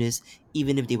anti-communist,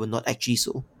 even if they were not actually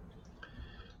so?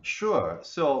 Sure.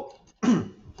 So,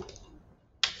 again,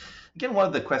 one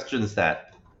of the questions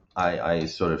that I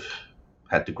sort of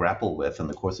had to grapple with in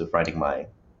the course of writing my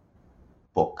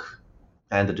book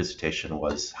and the dissertation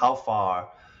was how far,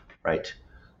 right,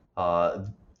 uh,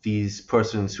 these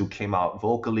persons who came out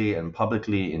vocally and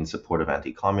publicly in support of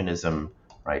anti-communism,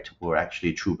 right, were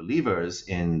actually true believers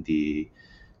in the,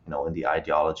 in the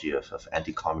ideology of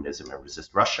anti-communism and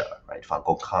resist Russia, right, 反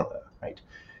共抗日, right.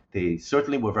 They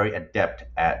certainly were very adept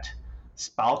at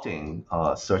spouting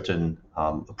certain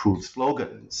approved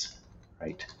slogans,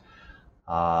 right.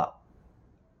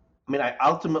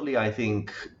 Ultimately, I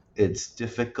think it's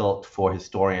difficult for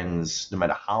historians, no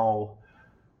matter how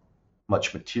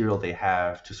much material they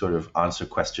have, to sort of answer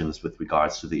questions with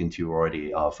regards to the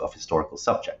interiority of historical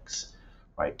subjects,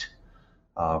 right?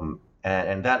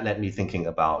 And that led me thinking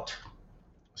about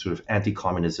sort of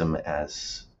anti-communism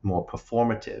as more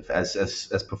performative, as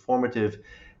performative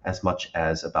as much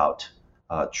as about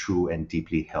true and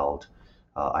deeply held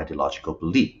ideological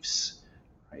beliefs,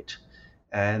 right?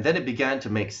 And then it began to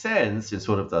make sense in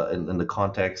sort of in the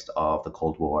context of the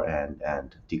Cold War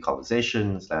and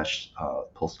decolonization slash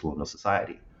post-colonial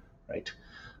society, right?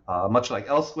 Much like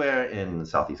elsewhere in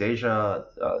Southeast Asia,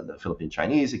 the Philippine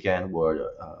Chinese again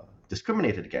were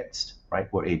discriminated against,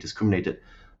 right? Were a discriminated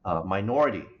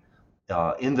minority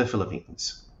in the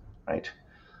Philippines, right?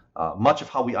 Much of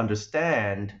how we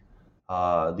understand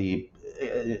the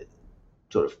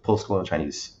sort of post-colonial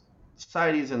Chinese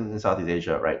societies in Southeast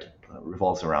Asia, right,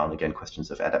 revolves around again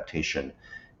questions of adaptation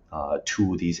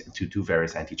to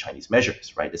various anti-Chinese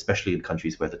measures, right, especially in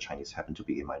countries where the Chinese happen to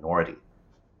be a minority,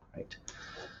 right.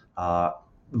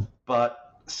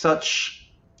 But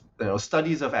such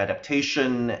studies of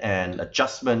adaptation and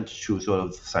adjustment to sort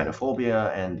of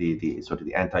xenophobia and the sort of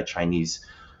the anti-Chinese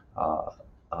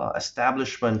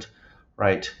establishment,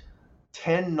 right,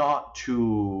 tend not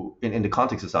to, in the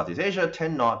context of Southeast Asia,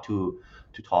 tend not to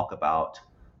talk about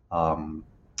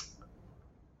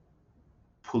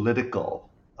political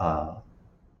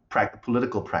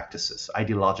political practices,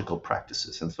 ideological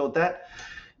practices. And so that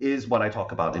is what I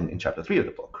talk about in chapter 3 of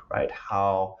the book, right?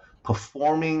 How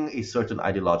performing a certain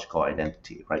ideological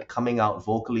identity, right, coming out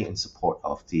vocally in support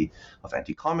of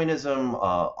anti-communism,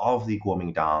 of the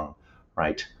Kuomintang,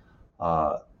 right,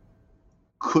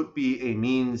 could be a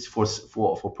means for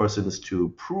persons to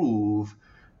prove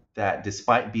that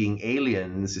despite being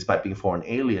aliens, despite being foreign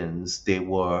aliens, they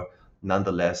were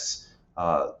nonetheless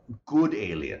good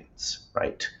aliens,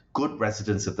 right? Good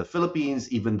residents of the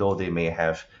Philippines, even though they may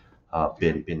have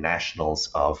been nationals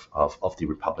of the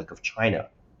Republic of China,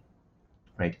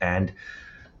 right? And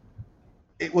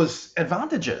it was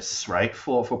advantageous, right,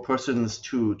 for persons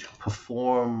to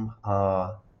perform,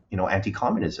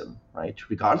 anti-communism, right,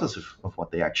 regardless of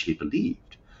what they actually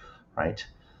believed, right.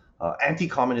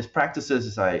 Anti-communist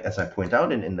practices, as I point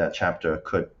out in that chapter,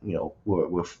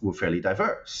 were fairly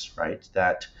diverse, right?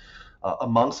 That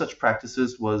among such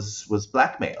practices was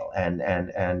blackmail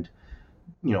and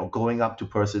going up to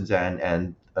persons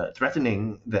and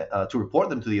threatening to report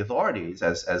them to the authorities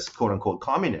as quote unquote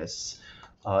communists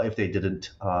if they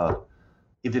didn't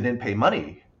pay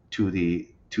money to the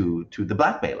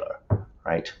blackmailer,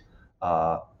 right?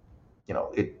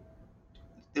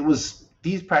 It was,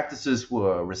 these practices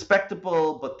were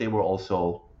respectable, but they were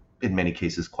also in many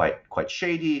cases quite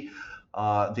shady.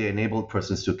 They enabled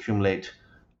persons to accumulate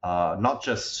not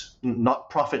just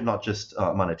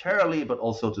monetarily, but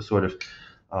also to sort of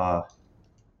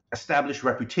establish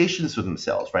reputations for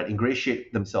themselves, right?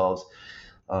 Ingratiate themselves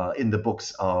in the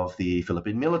books of the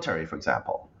Philippine military, for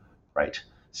example, right?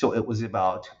 So it was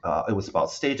about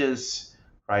status,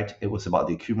 right? It was about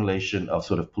the accumulation of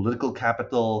sort of political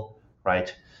capital,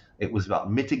 right? It was about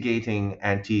mitigating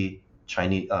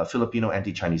Filipino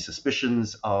anti-Chinese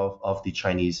suspicions of the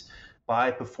Chinese by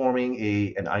performing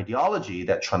an ideology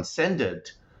that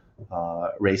transcended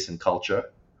race and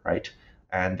culture, right?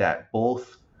 And that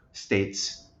both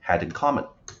states had in common.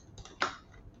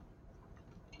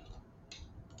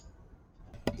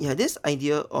 Yeah, this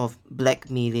idea of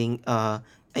blackmailing, I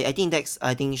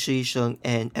think Shi Sheng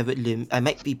and Edward Lim. I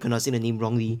might be pronouncing the name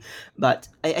wrongly, but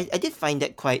I did find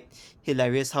that quite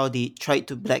hilarious how they tried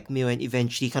to blackmail and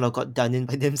eventually kind of got done in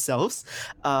by themselves.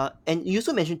 And you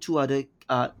also mentioned two other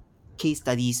case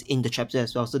studies in the chapter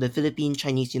as well. So the Philippine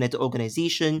Chinese United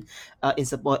Organization in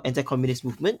support anti-communist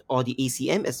movement, or the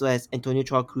ACM, as well as Antonio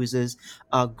Chua Cruz's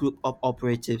group of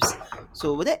operatives.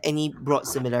 So were there any broad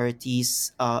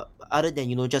similarities other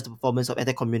than just the performance of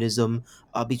anti-communism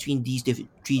between these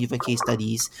three different case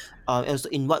studies? And also,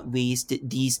 in what ways did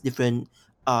these different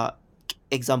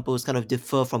examples kind of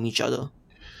differ from each other?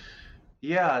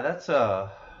 Yeah, that's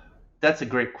a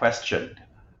great question,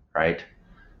 right?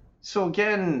 So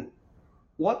again,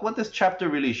 what this chapter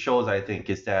really shows, I think,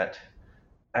 is that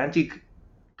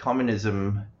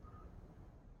anti-communism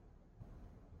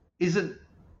isn't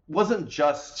wasn't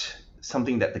just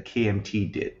something that the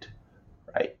KMT did,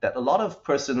 right? That a lot of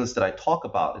persons that I talk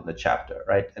about in the chapter,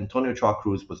 right? Antonio Chua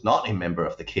Cruz was not a member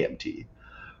of the KMT,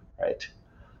 right?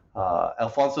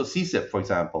 Alfonso Sisip, for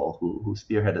example, who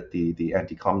spearheaded the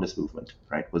anti-communist movement,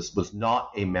 right, was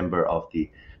not a member of the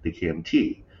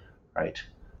KMT, right?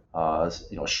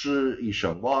 Shi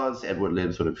Yisheng was, Edward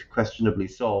Lim sort of questionably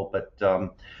so, but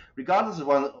regardless of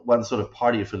one sort of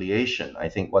party affiliation, I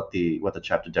think what the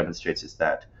chapter demonstrates is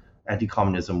that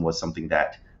anti-communism was something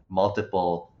that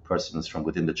multiple persons from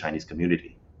within the Chinese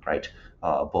community, right,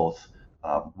 both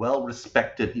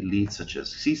well-respected elites such as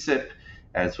CSIP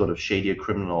and sort of shadier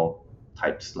criminal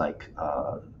types like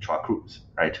Chua Cruz,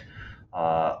 right,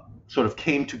 sort of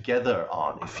came together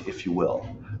on, if you will,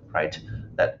 right?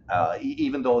 That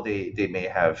even though they may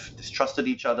have distrusted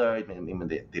each other, even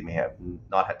they may have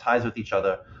not had ties with each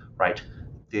other, right?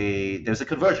 There's a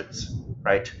convergence,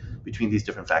 right, between these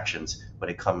different factions when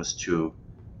it comes to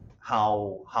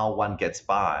how one gets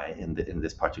by in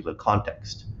this particular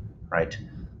context, right?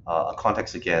 A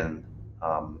context again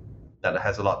that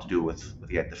has a lot to do with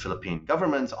the Philippine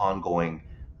government's ongoing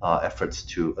efforts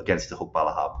against the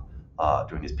Hukbalahap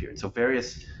during this period. So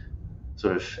various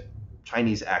sort of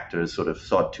Chinese actors sort of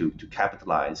sought to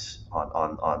capitalize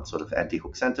on sort of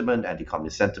anti-Huk sentiment,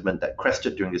 anti-communist sentiment that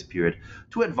crested during this period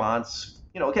to advance,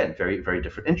 again, very, very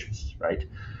different interests, right?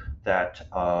 That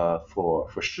for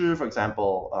Shi, for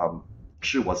example,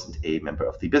 Shi wasn't a member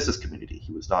of the business community.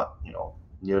 He was not,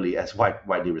 nearly as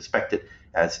widely respected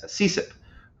as CSIP,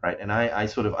 right? And I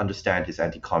sort of understand his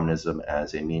anti-communism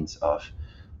as a means of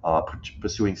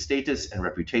pursuing status and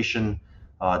reputation,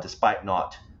 despite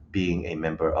not being a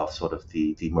member of sort of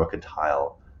the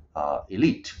mercantile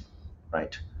elite,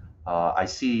 right? I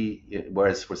see,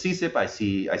 whereas for CSIP, I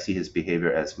see his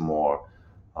behavior as more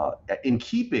in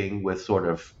keeping with sort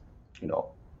of,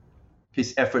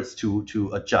 his efforts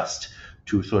to adjust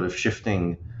to sort of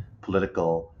shifting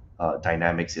political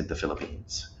dynamics in the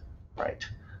Philippines, right?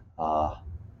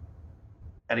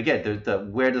 And again,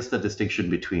 where does the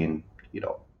distinction between,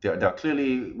 there are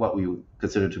clearly what we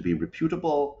consider to be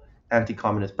reputable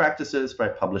anti-communist practices,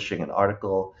 right? Publishing an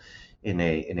article in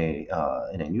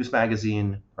a news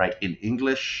magazine, right, in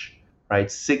English,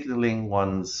 right, signaling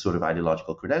one's sort of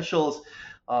ideological credentials,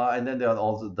 and then there are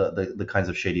also the kinds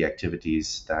of shady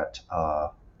activities that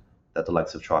the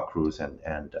likes of Chua Cruz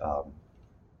and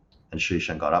Shi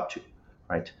Shen got up to,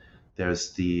 right?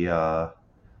 There's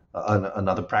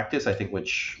another practice, I think,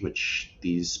 which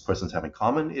these persons have in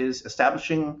common is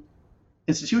establishing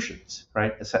institutions,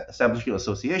 right? Establishing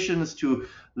associations to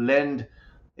lend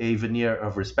a veneer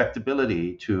of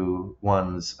respectability to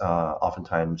one's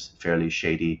oftentimes fairly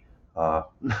shady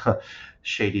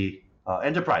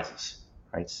enterprises,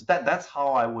 right? So that's how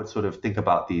I would sort of think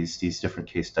about these different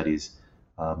case studies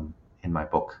in my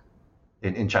book,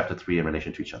 in chapter 3 in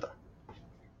relation to each other.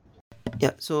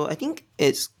 Yeah, so I think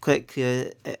it's quite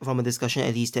clear from a discussion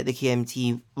at least that the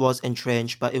KMT was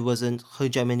entrenched, but it wasn't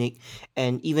hegemonic.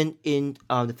 And even in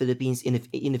the Philippines in the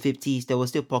 50s, there were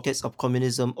still pockets of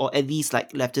communism, or at least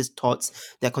like leftist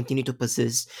thoughts that continued to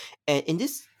persist. And in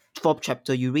this fourth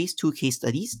chapter, you raise two case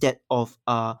studies, that of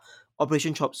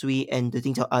Operation Chop Suey and the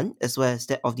Ting Tao An, as well as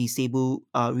that of the Cebu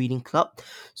Reading Club.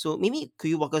 So maybe could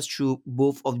you walk us through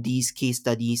both of these case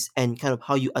studies and kind of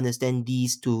how you understand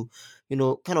these to,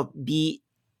 kind of be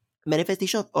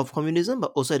manifestation of communism,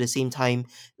 but also at the same time,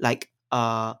 like just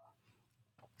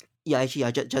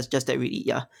that really,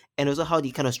 yeah, and also how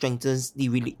it kind of strengthens the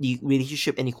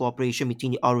relationship and the cooperation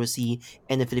between the ROC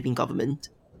and the Philippine government.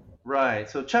 Right.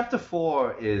 So chapter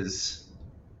 4 is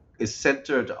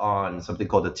centered on something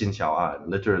called the Jin Xiao An,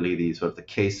 literally the sort of the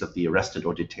case of the arrested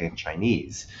or detained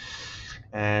Chinese.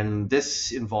 And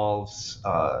this involves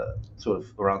sort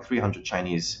of around 300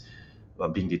 Chinese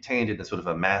being detained in a sort of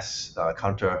a mass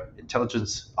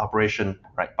counterintelligence operation,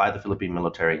 right, by the Philippine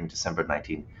military in December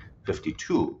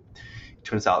 1952. It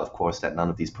turns out, of course, that none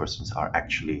of these persons are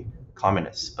actually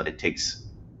communists, but it takes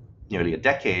nearly a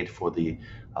decade for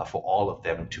all of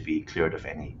them to be cleared of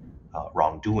any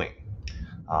wrongdoing.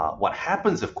 What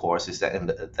happens, of course, is that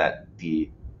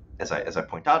as I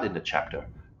point out in the chapter,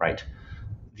 right,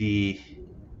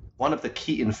 one of the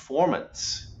key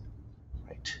informants,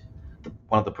 right,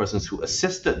 one of the persons who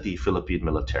assisted the Philippine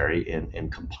military in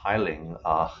compiling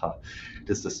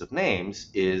this list of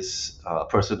names is a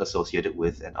person associated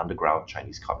with an underground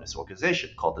Chinese communist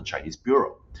organization called the Chinese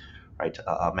Bureau, right?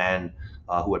 A man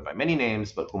who went by many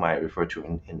names, but whom I refer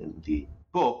to in the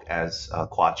book as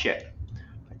Kwa Chien.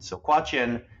 Right? So Kwa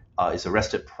Chien is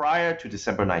arrested prior to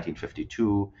December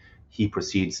 1952. He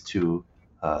proceeds to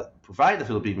provide the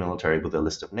Philippine military with a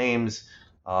list of names.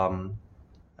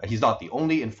 He's not the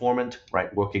only informant,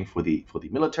 right, working for the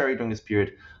military during this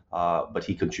period, but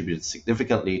he contributed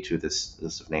significantly to this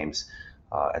list of names.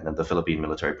 And then the Philippine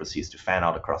military proceeds to fan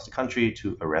out across the country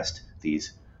to arrest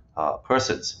these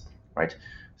persons, right?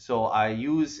 So I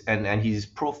use, and he's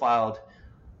profiled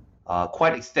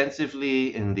quite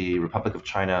extensively in the Republic of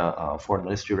China Foreign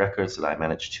Ministry records that I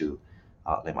managed to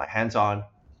lay my hands on,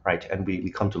 right? And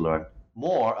we come to learn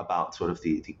more about sort of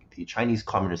the Chinese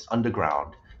Communist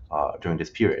underground during this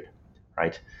period,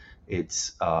 right?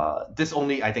 It's this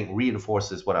only, I think,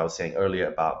 reinforces what I was saying earlier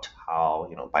about how,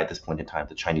 by this point in time,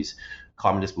 the Chinese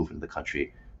Communist movement in the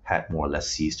country had more or less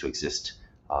ceased to exist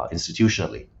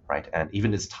institutionally, right? And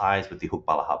even its ties with the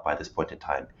Hukbalahap by this point in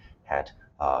time had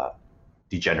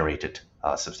degenerated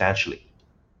substantially,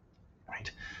 right?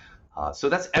 So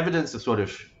that's evidence of sort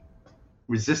of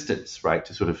resistance, right,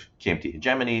 to sort of KMT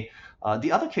hegemony.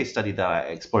 The other case study that I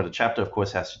explored in the chapter, of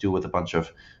course, has to do with a bunch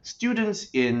of students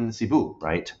in Cebu,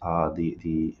 right,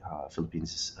 the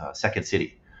Philippines' second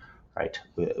city, right,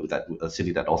 a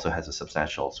city that also has a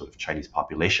substantial sort of Chinese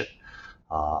population.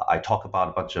 I talk about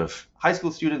a bunch of high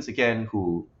school students, again,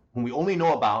 whom we only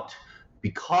know about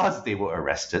because they were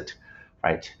arrested,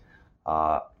 right,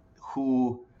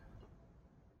 who,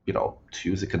 to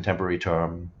use a contemporary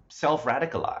term,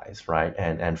 self-radicalize, right,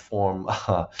 and form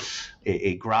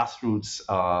a grassroots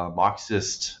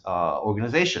Marxist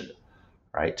organization,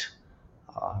 right?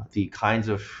 The kinds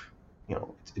of,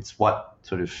 it's what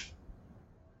sort of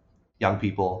young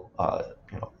people,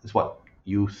 it's what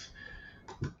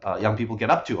young people get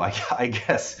up to, I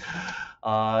guess.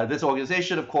 This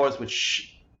organization, of course,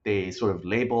 which they sort of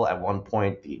label at one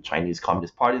point the Chinese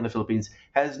Communist Party in the Philippines,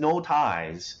 has no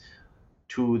ties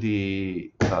to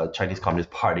the Chinese Communist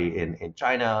Party in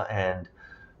China, and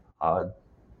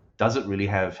doesn't really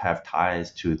have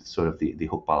ties to sort of the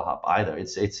Hukbalahap either.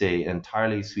 It's a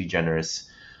entirely sui generis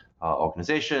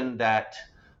organization that,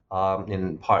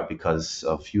 in part because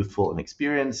of youthful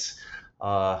inexperience,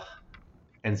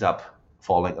 ends up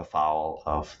falling afoul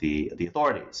of the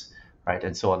authorities, right?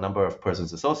 And so a number of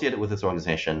persons associated with this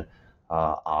organization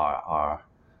are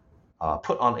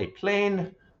put on a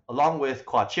plane along with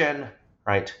Kwa Chien,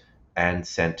 right, and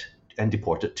sent and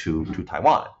deported to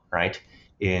Taiwan, right,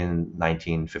 in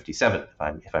 1957,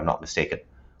 if I'm not mistaken,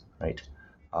 right.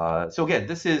 So again,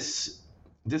 this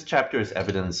chapter is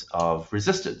evidence of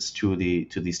resistance to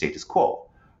the status quo,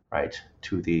 right,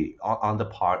 on the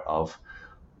part of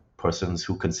persons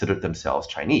who considered themselves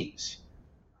Chinese,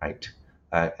 right,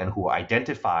 and who were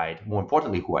identified, more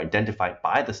importantly, who were identified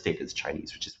by the state as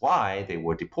Chinese, which is why they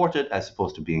were deported as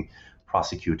opposed to being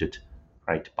prosecuted,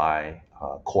 right, by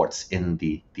courts in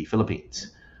the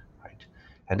Philippines, right.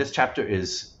 And this chapter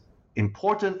is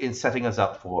important in setting us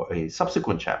up for a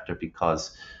subsequent chapter,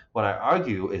 because what I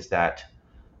argue is that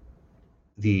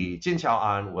the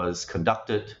Jinqiaoan was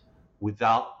conducted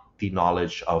without the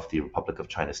knowledge of the Republic of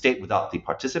China state, without the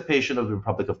participation of the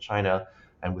Republic of China,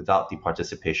 and without the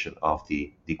participation of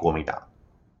the Kuomintang,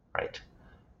 right?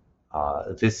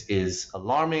 This is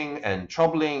alarming and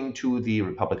troubling to the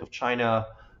Republic of China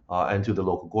and to the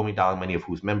local Kuomintang, many of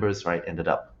whose members, right, ended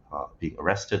up being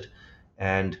arrested,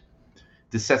 and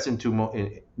this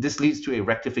leads to a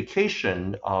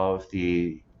rectification of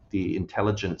the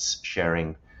intelligence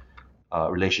sharing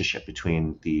relationship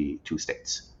between the two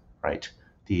states, right?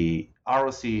 The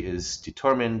ROC is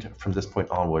determined from this point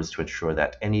onwards to ensure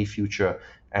that any future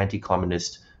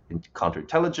anti-communist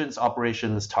counterintelligence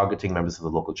operations targeting members of the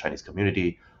local Chinese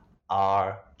community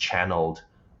are channeled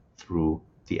through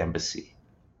the embassy,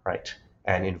 right,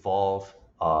 and involve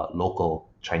local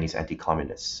Chinese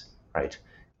anti-communists, right,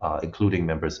 including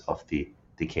members of the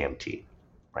KMT,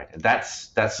 right, and that's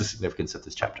the significance of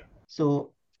this chapter. So,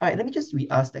 all right, let me just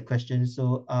re-ask that question.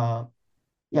 So,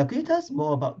 Yeah, could you tell us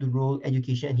more about the role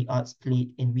education and the arts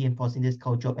played in reinforcing this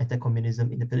culture of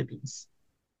anti-communism in the Philippines?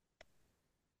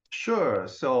 Sure.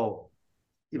 So,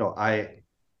 you know, I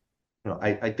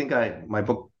think my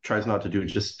book tries not to do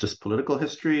just political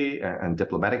history and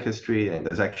diplomatic history, and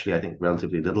there's actually, I think,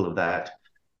 relatively little of that.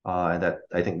 And that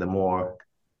I think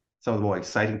some of the more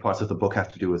exciting parts of the book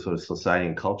have to do with sort of society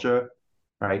and culture,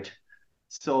 right?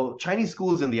 So Chinese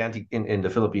schools in the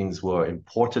Philippines were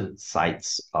important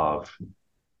sites of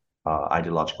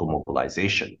ideological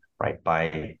mobilization, right,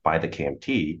 by the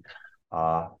KMT.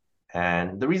 Uh,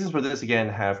 and the reasons for this again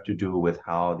have to do with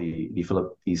how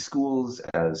these schools,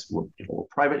 as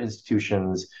private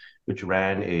institutions, which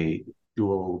ran a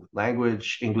dual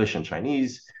language, English and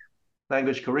Chinese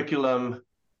language curriculum,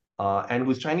 and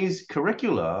whose Chinese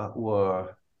curricula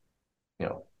were, you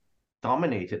know,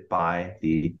 dominated by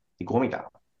the Kuomintang,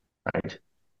 right?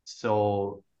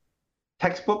 So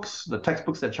the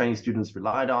textbooks that Chinese students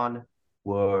relied on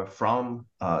were from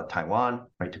Taiwan,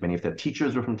 right? Many of their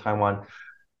teachers were from Taiwan.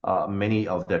 Many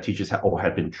of their teachers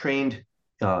had been trained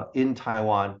in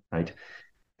Taiwan, right?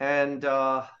 And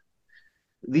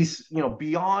these,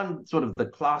 beyond sort of the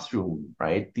classroom,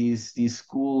 right? These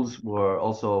schools were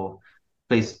also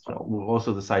were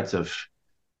also the sites of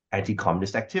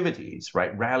anti-communist activities,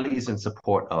 right? Rallies in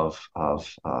support of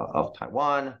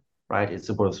Taiwan, right? In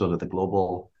support of sort of the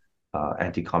global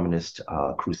anti-communist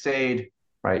crusade,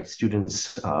 right?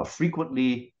 Students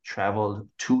frequently traveled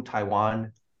to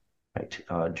Taiwan,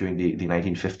 right, during the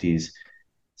 1950s,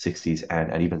 60s,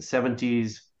 and even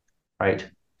 70s, right?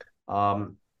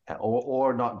 Um,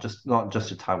 or not just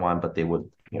to Taiwan, but they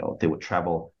would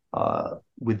travel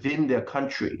within their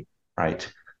country,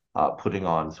 right? Putting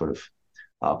on sort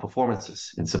of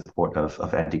performances in support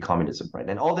of anti-communism, right?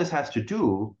 And all this has to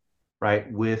do, right,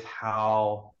 with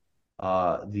how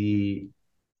the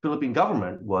Philippine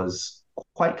government was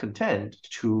quite content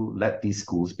to let these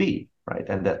schools be, right?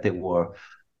 And that they were,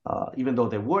 even though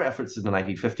there were efforts in the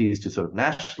 1950s to sort of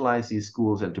nationalize these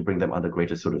schools and to bring them under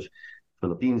greater sort of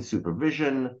Philippine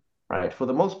supervision, right? For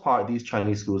the most part, these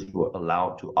Chinese schools were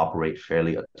allowed to operate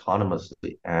fairly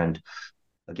autonomously. And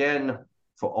again,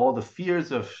 for all the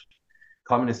fears of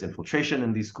communist infiltration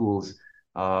in these schools,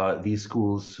 for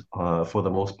the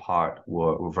most part,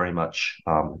 were very much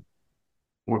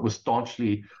were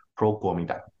staunchly pro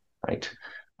Kuomintang, right?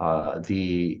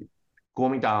 The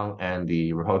Kuomintang and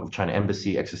the Republic of China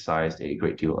Embassy exercised a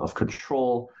great deal of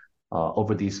control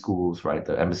over these schools, right?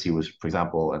 The embassy was, for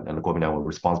example, and the Kuomintang were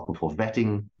responsible for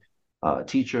vetting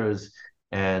teachers,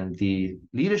 and the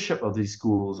leadership of these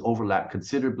schools overlapped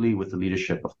considerably with the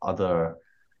leadership of other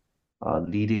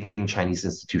leading Chinese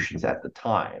institutions at the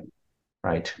time,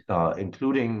 right?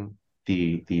 Including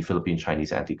the Philippine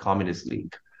Chinese Anti-Communist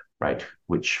League, right,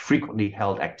 which frequently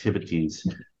held activities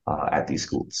at these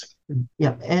schools.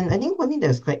 Yeah, and I think one thing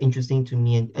that's quite interesting to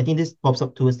me, and I think this pops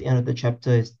up towards the end of the chapter,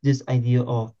 is this idea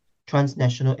of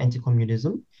transnational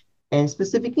anti-communism. And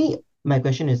specifically, my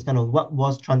question is kind of what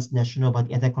was transnational about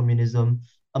the anti-communism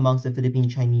amongst the Philippine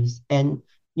Chinese? And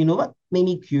you know what made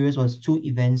me curious was two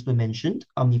events were mentioned.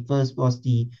 The first was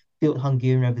the failed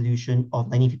Hungarian Revolution of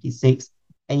 1956,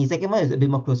 and the second one is a bit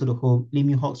more closer to home, Lim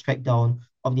Yew Hock's crackdown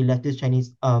of the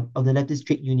leftist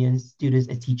trade unions, students,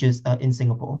 and teachers in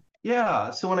Singapore. Yeah,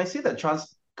 so when I say that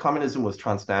communism was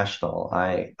transnational,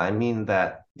 I mean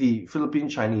that the Philippine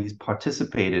Chinese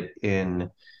participated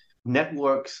in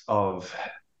networks of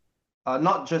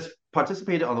not just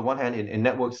participated on the one hand in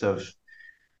networks of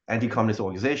anti-communist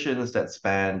organizations that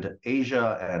spanned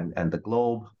Asia and the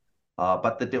globe,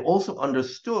 but that they also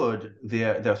understood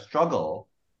their struggle,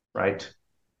 right,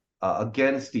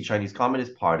 against the Chinese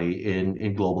Communist Party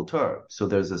in global terms. So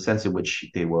there's a sense in which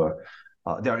their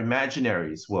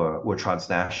imaginaries were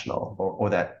transnational or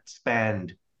that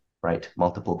spanned, right,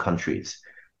 multiple countries,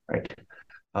 right.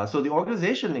 So the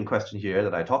organization in question here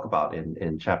that I talk about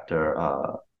in chapter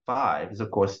 5 is,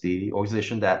 of course, the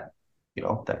organization that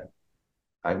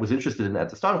I was interested in at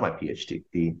the start of my PhD,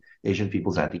 the Asian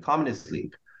People's Anti-Communist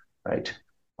League, right?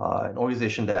 An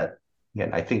organization that,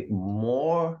 again, I think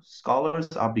more scholars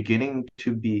are beginning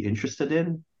to be interested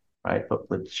in, right? But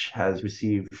which has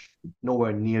received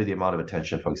nowhere near the amount of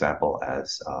attention, for example,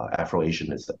 as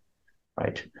Afro-Asianism,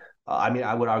 right? I mean,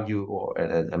 I would argue,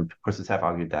 and persons have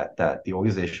argued that the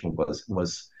organization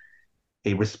was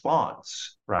a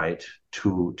response, right,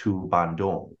 to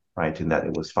Bandung, right, in that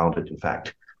it was founded, in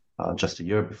fact, just a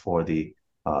year before the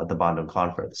Bandung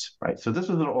Conference, right? So this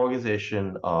was an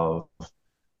organization of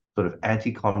sort of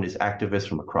anti-communist activists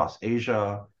from across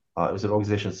Asia. It was an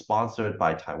organization sponsored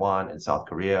by Taiwan and South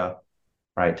Korea,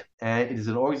 right? And it is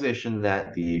an organization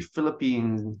that the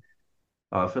Philippine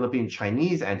Philippine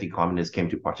Chinese anti-communists came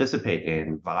to participate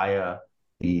in via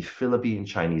the Philippine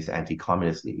Chinese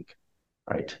Anti-Communist League,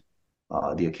 right?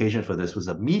 The occasion for this was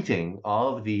a meeting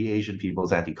of the Asian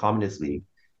People's Anti-Communist League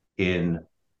in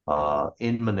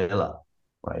Manila,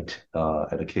 right?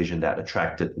 An occasion that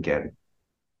attracted again,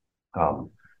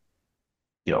 you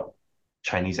know,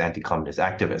 Chinese anti-communist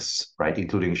activists, right,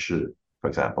 including Shi, for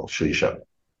example, Shi Yishe,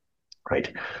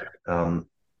 right? And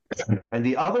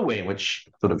the other way in which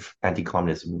sort of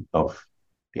anti-communism of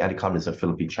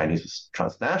Philippine Chinese was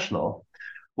transnational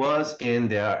was in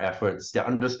their efforts, their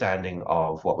understanding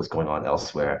of what was going on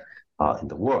elsewhere in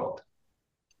the world,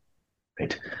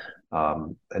 right?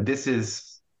 And this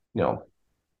is, I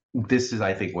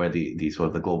think, where the sort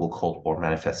of the global Cold War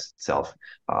manifests itself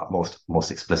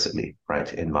most explicitly,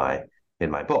 right, in my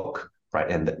book, right,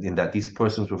 and in that these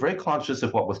persons were very conscious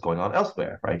of what was going on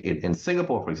elsewhere, right, in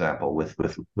Singapore, for example,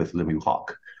 with Lim Yew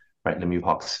Hock, right, Lim Yew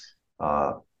Hock's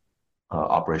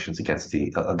operations against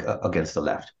the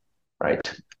left,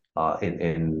 right,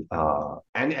 and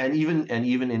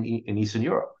even in Eastern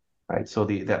Europe, right. So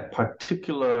that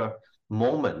particular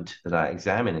moment that I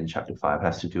examine in chapter 5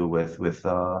 has to do with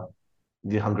the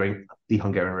Hungarian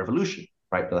Revolution,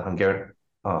 right? The Hungarian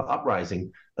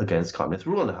uprising against communist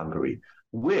rule in Hungary,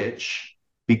 which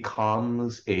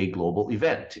becomes a global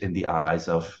event in the eyes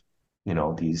of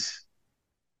these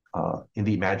in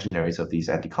the imaginaries of these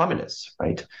anti-communists,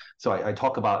 right? So I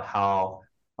talk about how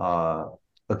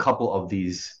a couple of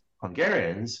these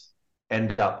Hungarians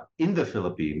end up in the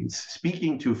Philippines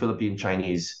speaking to Philippine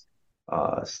Chinese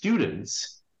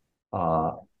students,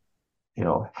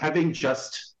 having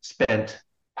just spent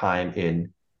time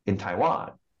in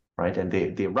Taiwan, right? And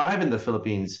they arrive in the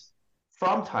Philippines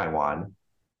from Taiwan,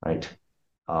 right?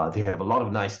 They have a lot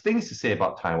of nice things to say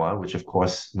about Taiwan, which of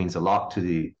course means a lot to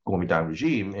the Kuomintang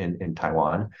regime in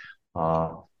Taiwan.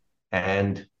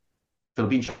 And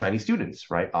Philippine Chinese students,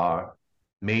 right, are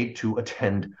made to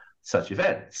attend such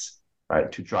events, right,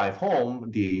 to drive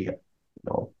home the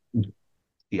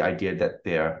idea that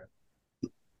their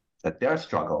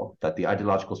struggle, that the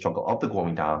ideological struggle of the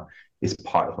Kuomintang is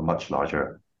part of a much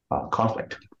larger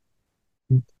conflict.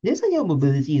 This idea of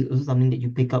mobility is also something that you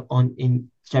pick up on in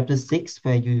chapter 6,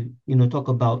 where you talk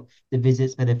about the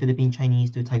visits by the Philippine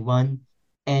Chinese to Taiwan.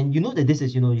 And that this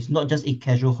is, it's not just a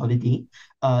casual holiday.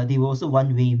 They were also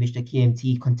one way in which the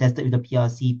KMT contested with the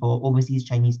PRC for overseas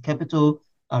Chinese capital,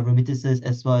 remittances,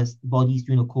 as well as bodies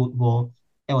during the Cold War.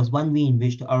 It was one way in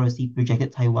which the ROC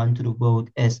projected Taiwan to the world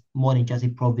as more than just a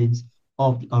province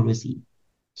of the ROC.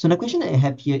 So the question that I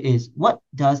have here is, what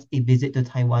does a visit to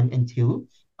Taiwan entail?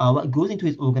 What goes into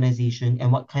its organization,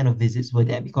 and what kind of visits were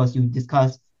there? Because you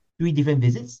discussed 3 different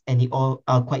visits, and they all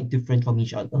are quite different from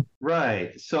each other.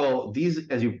 Right. So these,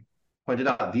 as you pointed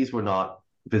out, these were not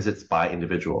visits by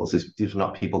individuals. These were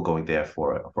not people going there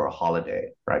for a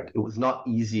holiday, right? It was not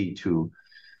easy to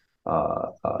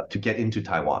get into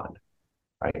Taiwan,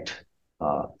 right,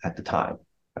 at the time,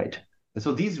 right? And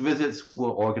so these visits were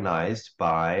organized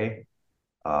by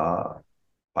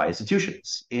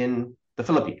institutions in the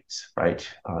Philippines, right?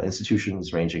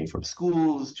 Institutions ranging from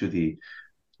schools to the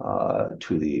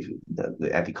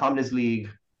Anti-Communist League,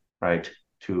 right,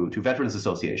 to veterans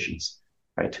associations,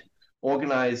 right,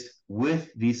 organized with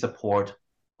the support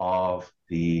of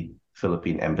the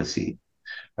Philippine Embassy,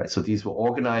 right? So these were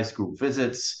organized group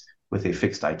visits with a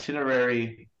fixed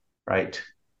itinerary, right,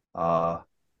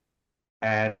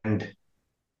 and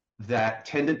that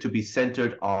tended to be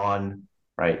centered on,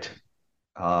 right,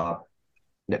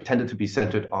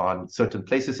 certain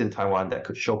places in Taiwan that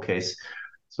could showcase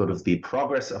sort of the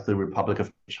progress of the Republic of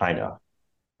China,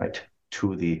 right,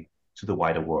 to the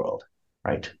wider world,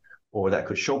 right, or that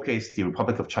could showcase the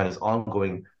Republic of China's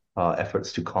ongoing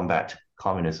efforts to combat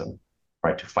communism,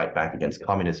 right, to fight back against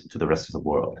communism to the rest of the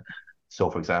world. So,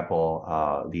 for example,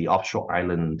 the offshore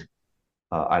island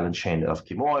chain of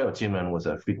Quemoy or Jinmen was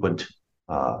a frequent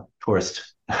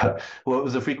tourist. Well, it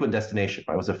was a frequent destination,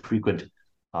 right? It was a frequent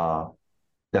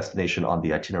destination on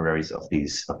the itineraries of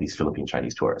these Philippine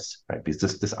Chinese tourists, right?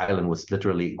 Because this island was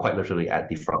quite literally at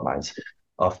the front lines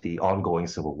of the ongoing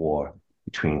civil war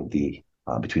between the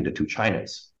two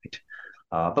Chinas, right?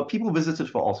 But people visited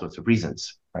for all sorts of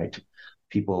reasons, right?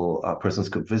 Persons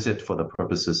could visit for the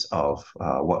purposes of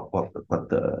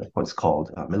what's called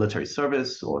military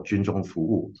service or 军中服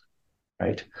务,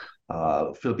 right?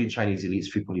 Philippine Chinese elites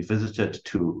frequently visited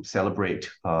to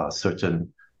celebrate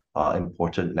certain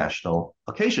important national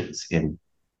occasions in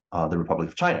the Republic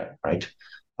of China, right?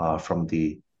 From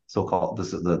the so-called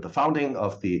the founding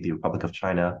of the Republic of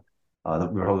China, the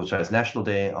Republic of China's National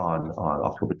Day on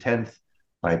October 10th,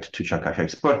 right, to Chiang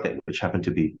Kai-shek's birthday, which happened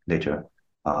to be later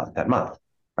that month,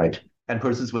 right? And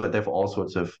persons were there for all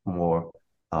sorts of more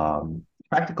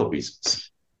practical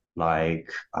reasons,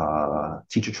 like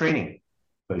teacher training,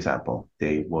 for example.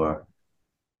 They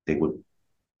would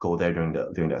go there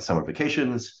during the summer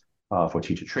vacations for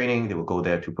teacher training. They would go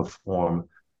there to perform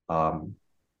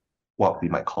what we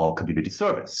might call community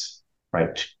service,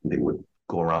 right? They would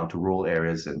go around to rural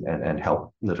areas and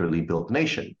help literally build the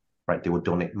nation, right? They would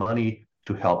donate money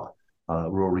to help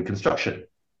rural reconstruction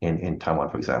in Taiwan,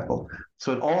 for example.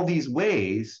 So in all these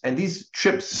ways, and these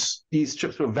trips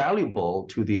were valuable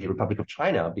to the Republic of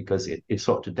China because it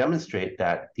sought to demonstrate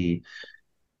that the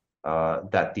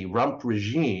rump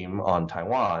regime on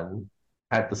Taiwan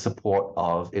had the support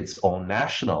of its own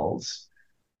nationals,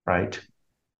 right?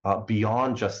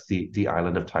 Beyond just the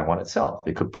island of Taiwan itself.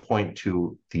 They could point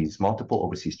to these multiple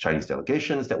overseas Chinese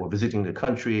delegations that were visiting the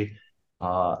country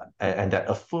and that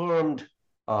affirmed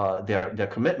their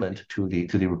commitment to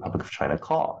the Republic of China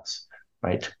cause,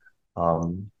 right?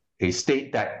 A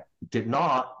state that did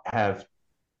not have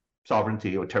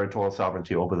sovereignty or territorial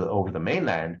sovereignty over the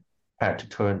mainland had to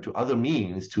turn to other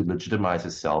means to legitimize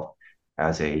itself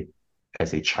as a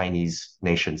Chinese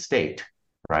nation state,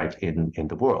 right, in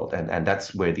the world. And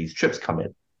that's where these trips come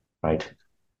in, right?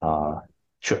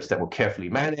 Trips that were carefully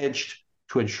managed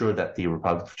to ensure that the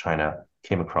Republic of China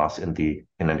came across in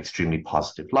an extremely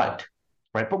positive light,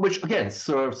 right? But which, again,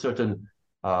 serve certain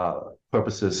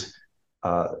purposes,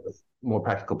 more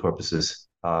practical purposes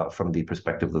from the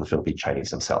perspective of the Philippine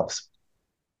Chinese themselves.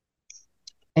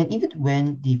 And even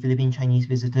when the Philippine Chinese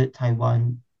visited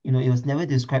Taiwan, it was never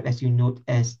described, as you note,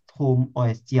 as home or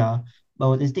as jia, but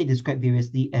was instead described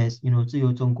variously as, 自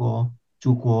由中国,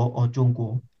 祖国, or 中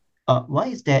国. Why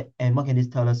is that, and what can this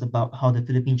tell us about how the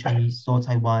Philippine Chinese saw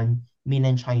Taiwan,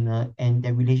 mainland China, and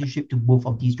their relationship to both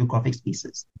of these geographic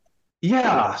spaces?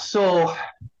 Yeah, so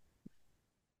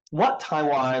what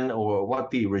Taiwan or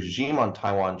what the regime on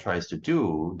Taiwan tries to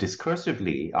do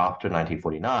discursively after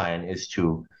 1949 is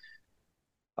to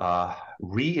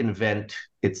reinvent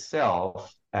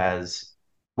itself as,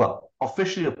 well,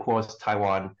 officially, of course,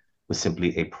 Taiwan was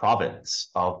simply a province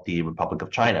of the Republic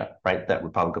of China, right? That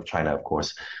Republic of China, of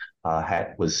course,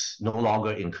 was no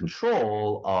longer in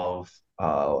control of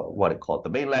what it called the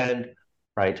mainland,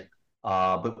 right?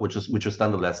 But which was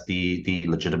nonetheless the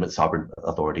legitimate sovereign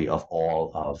authority of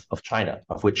all of China,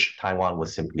 of which Taiwan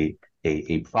was simply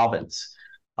a province.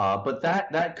 But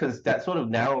that sort of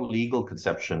narrow legal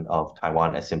conception of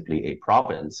Taiwan as simply a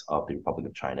province of the Republic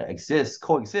of China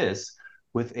coexists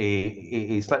with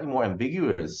a slightly more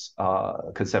ambiguous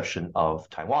conception of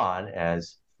Taiwan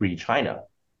as free China,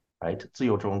 right? 自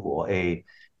由中国,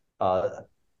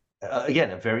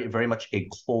 again, a very, very much a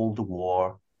Cold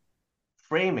War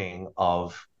framing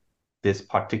of this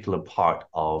particular part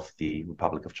of the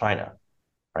Republic of China,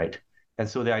 right? And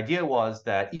so the idea was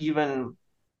that even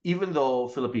though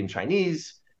Philippine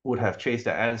Chinese would have traced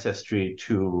their ancestry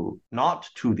not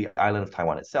to the island of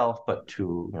Taiwan itself, but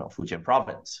to Fujian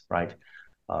province, right?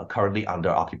 Currently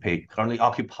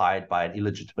occupied by an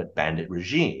illegitimate bandit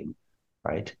regime,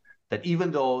 right? That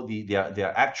even though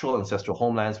their actual ancestral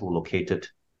homelands were located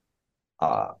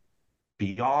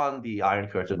beyond the Iron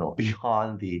Curtain or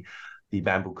beyond the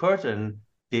Bamboo Curtain,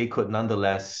 they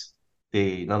nonetheless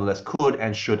could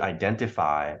and should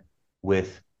identify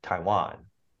with Taiwan,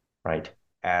 right,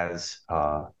 as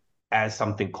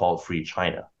something called Free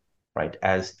China, right,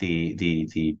 as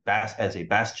as a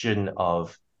bastion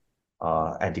of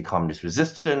anti-communist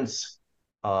resistance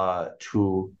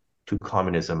to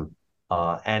communism,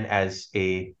 and as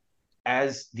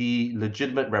the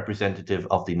legitimate representative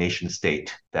of the nation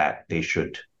state that they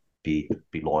should be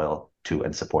loyal to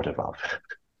and supportive of.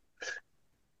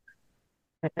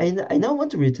 I now want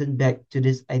to return back to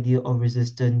this idea of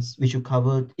resistance, which you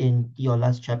covered in your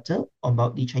last chapter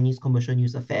about the Chinese Commercial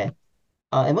News Affair.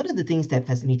 And one of the things that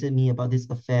fascinated me about this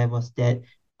affair was that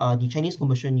the Chinese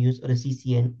Commercial News, or the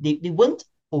CCN, they weren't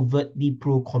overtly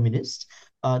pro-communist.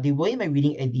 They were, in my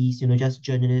reading at least, just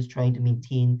journalists trying to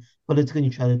maintain political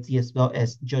neutrality as well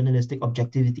as journalistic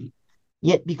objectivity.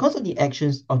 Yet, because of the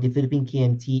actions of the Philippine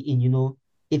KMT in,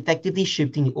 effectively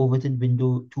shifting the Overton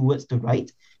window towards the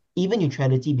right, even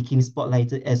neutrality became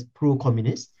spotlighted as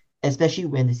pro-communist, especially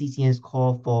when the CCN's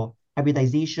call for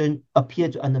hybridization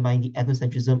appeared to undermine the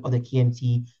ethnocentrism of the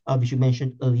KMT, which you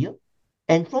mentioned earlier.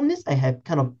 And from this, I have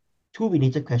kind of two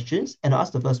related questions, and I'll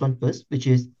ask the first one first, which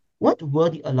is, what were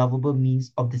the allowable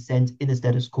means of dissent in the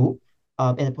status quo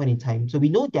at a point in time? So we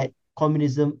know that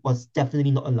communism was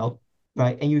definitely not allowed,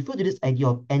 right? And you refer to this idea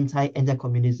of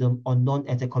anti-communism or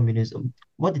non-anti-communism.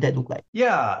 What did that look like?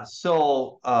 Yeah,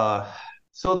 so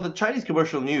the Chinese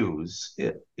Commercial News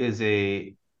is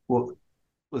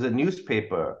was a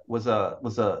newspaper, was a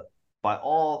for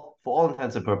all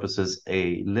intents and purposes,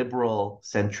 a liberal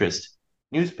centrist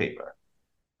newspaper,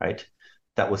 right?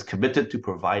 That was committed to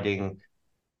providing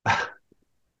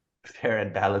fair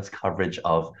and balanced coverage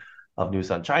of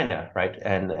news on China, right?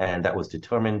 And that was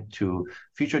determined to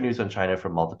feature news on China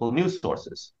from multiple news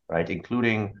sources, right?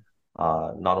 Including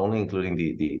not only including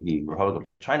the Republic of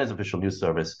China's official news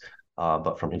service,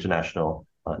 but from international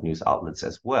news outlets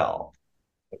as well.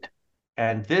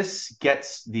 And this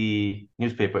gets the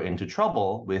newspaper into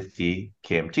trouble with the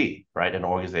KMT, right? An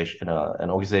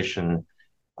organization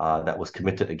that was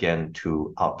committed again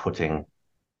to outputting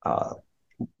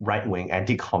right-wing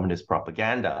anti-communist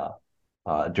propaganda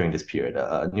during this period.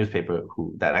 A newspaper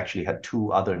that actually had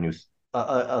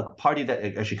a party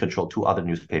that actually controlled two other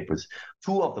newspapers,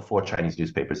 two of the four Chinese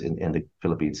newspapers in the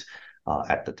Philippines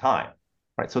at the time,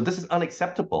 right? So this is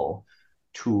unacceptable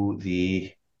to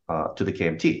the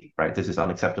KMT, right? This is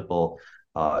unacceptable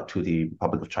to the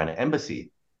Republic of China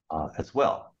embassy as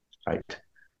well, right?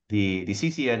 The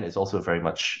CCN is also very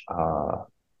much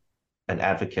an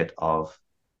advocate of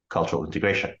cultural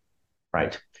integration,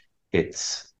 right?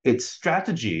 Its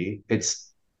strategy,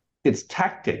 its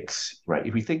tactics, right?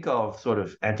 If we think of sort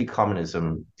of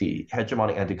anti-communism, the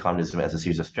hegemonic anti-communism as a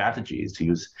series of strategies, to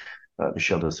use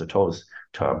Michel de Certeau's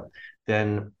term,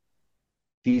 then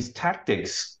these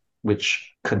tactics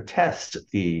which contest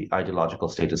the ideological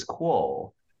status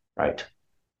quo, right,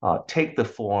 take the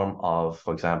form of,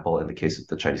 for example, in the case of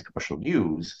the Chinese commercial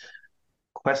news,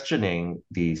 questioning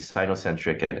the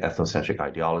Sinocentric and ethnocentric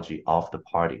ideology of the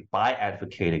party by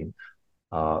advocating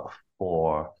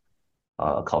for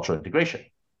cultural integration,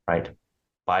 right?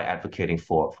 By advocating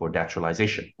for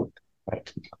naturalization,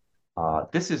 right?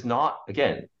 This is not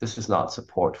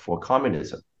support for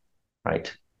communism,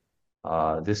 right?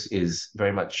 This is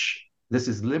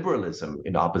liberalism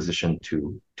in opposition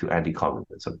to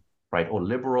anti-communism, right? Or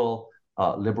liberal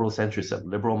centrism,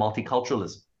 liberal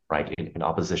multiculturalism, right? In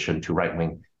opposition to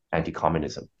right-wing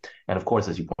anti-communism. And of course,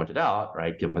 as you pointed out,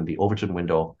 right, given the Overton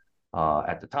window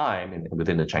at the time and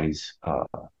within the Chinese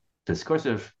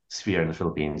discursive sphere in the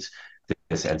Philippines,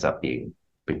 this ends up being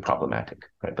problematic,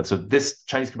 right? But so this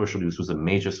Chinese commercial news was a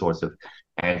major source of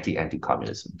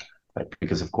anti-communism, right?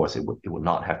 Because of course it would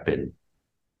not have been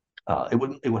it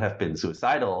would have been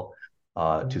suicidal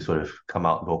to sort of come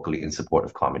out vocally in support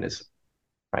of communism,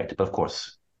 right? But of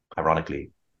course,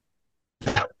 ironically,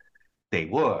 they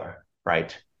were,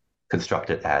 right,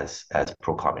 constructed as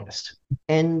pro-communist.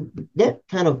 And that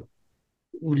kind of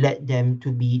led them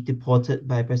to be deported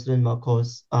by President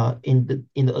Marcos in the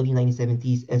early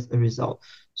 1970s as a result.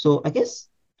 So I guess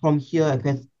from here, I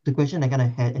guess the question I kind of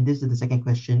had, and this is the second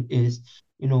question, is,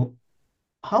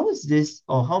 how is this,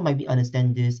 or how might we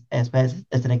understand this as well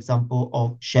as an example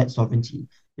of shared sovereignty?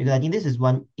 Because I think this is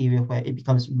one area where it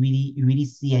becomes you really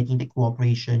see, I think, the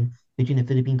cooperation between the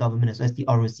Philippine government as well as the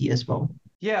ROC as well.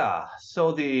 Yeah,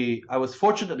 so I was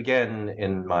fortunate again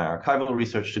in my archival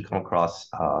research to come across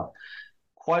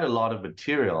quite a lot of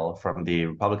material from the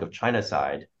Republic of China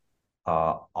side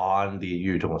on the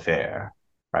Yu Yudong affair,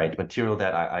 right? Material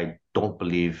that I don't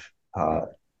believe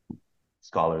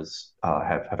scholars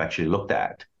have actually looked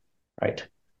at, right?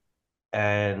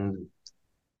 And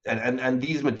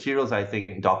these materials, I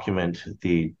think, document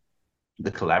the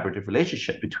collaborative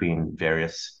relationship between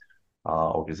various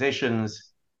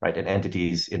organizations, right, and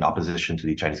entities in opposition to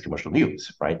the Chinese commercial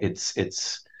news, right?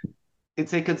 It's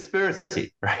a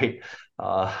conspiracy, right?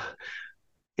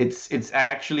 It's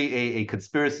actually a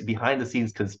conspiracy, behind the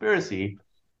scenes conspiracy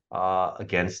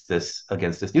against this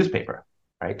newspaper,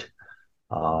 right?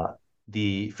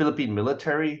 The Philippine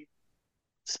military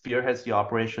spearheads the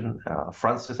operation,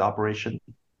 fronts this operation,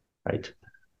 right?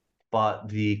 But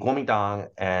the Kuomintang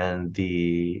and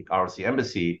the ROC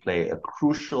embassy play a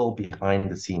crucial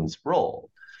behind-the-scenes role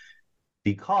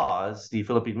because the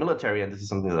Philippine military, and this is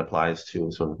something that applies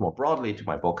to sort of more broadly to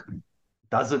my book,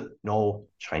 doesn't know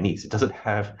Chinese. It doesn't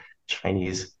have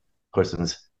Chinese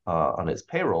persons on its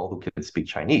payroll who can speak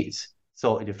Chinese.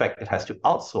 So in effect, it has to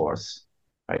outsource,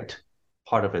 right,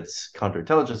 part of its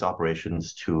counterintelligence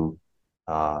operations to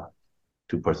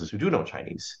persons who do know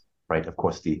Chinese, right? Of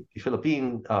course, the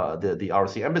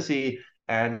ROC embassy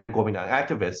and Kuomintang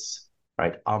activists,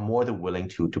 right, are more than willing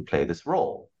to play this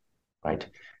role, right?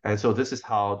 And so this is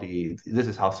how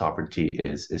sovereignty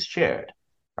is shared,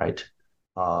 right?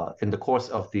 In the course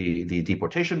of the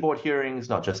deportation board hearings,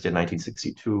 not just in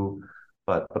 1962,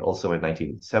 but also in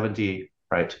 1970,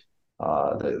 right?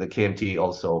 The KMT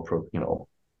also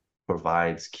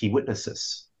provides key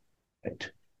witnesses,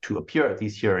 right, to appear at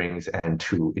these hearings and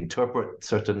to interpret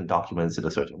certain documents in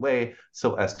a certain way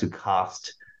so as to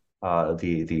cast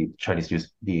the Chinese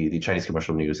news, the Chinese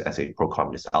commercial news as a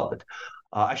pro-communist outlet.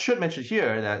 I should mention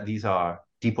here that these are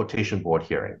deportation board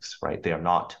hearings, right? They are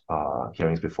not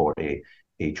hearings before a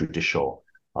judicial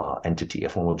entity, a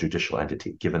formal judicial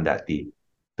entity, given that the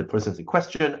persons in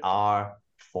question are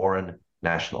foreign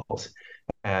nationals.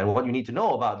 And what you need to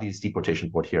know about these deportation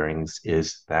board hearings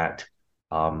is that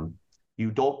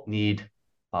you don't need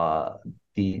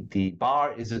the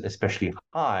bar isn't especially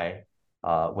high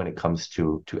when it comes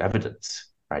to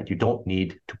evidence, right? You don't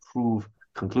need to prove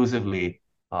conclusively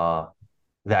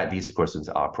that these persons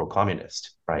are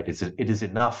pro-communist, right? It is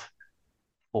enough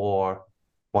for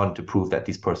one to prove that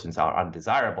these persons are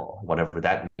undesirable, whatever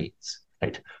that means,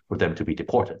 right? For them to be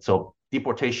deported. So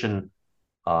deportation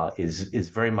is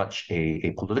very much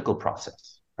a political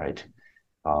process, right?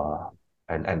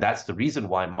 And that's the reason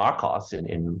why Marcos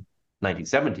in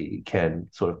 1970 can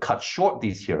sort of cut short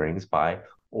these hearings by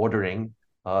ordering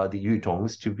the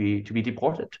Yutongs to be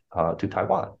deported to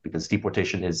Taiwan, because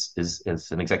deportation is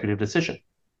an executive decision.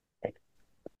 Right?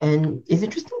 And it's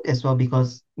interesting as well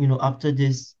because, after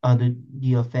this,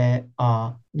 the affair,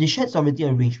 the shared sovereignty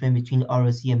arrangement between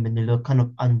ROC and Manila kind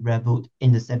of unraveled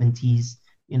in the 70s,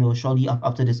 shortly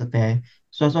after this affair.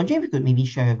 So I was wondering if you could maybe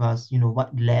share with us,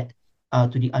 what led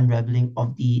to the unraveling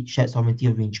of the shared sovereignty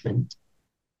arrangement.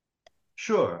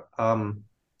 Sure.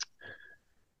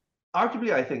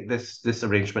 Arguably, I think this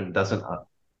arrangement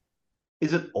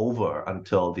isn't over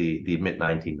until the mid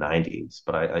 1990s,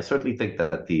 but I certainly think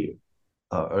that the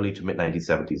early to mid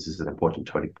 1970s is an important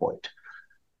turning point.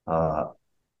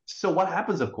 So what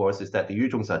happens, of course, is that the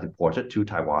Yutongs are deported to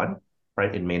Taiwan,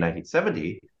 right, in May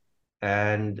 1970,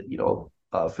 and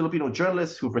Filipino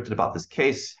journalists who've written about this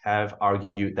case have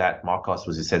argued that Marcos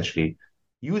was essentially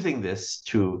using this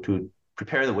to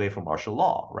prepare the way for martial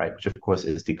law, right, which of course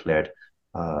is declared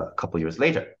a couple of years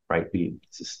later, right?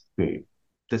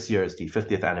 This year is the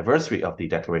 50th anniversary of the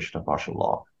declaration of martial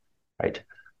law, right?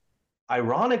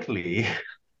 Ironically,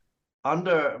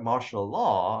 under martial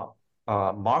law,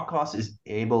 Marcos is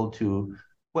able to,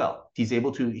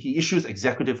 he issues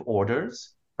executive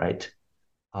orders, right?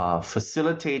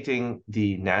 Facilitating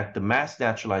the mass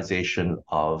naturalization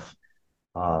of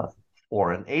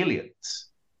foreign aliens,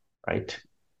 right?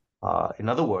 In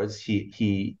other words,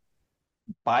 he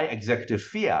by executive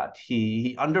fiat,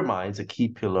 he undermines a key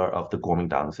pillar of the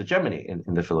Kuomintang's hegemony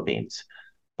in the Philippines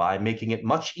by making it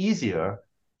much easier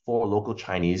for local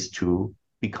Chinese to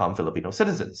become Filipino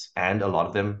citizens. And a lot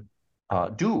of them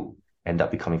do end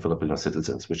up becoming Filipino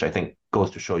citizens, which I think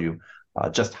goes to show you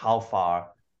just how far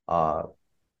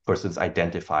persons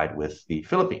identified with the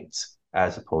Philippines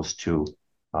as opposed to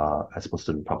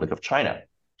the Republic of China.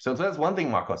 So that's one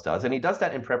thing Marcos does, and he does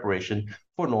that in preparation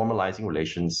for normalizing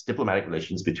diplomatic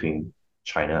relations between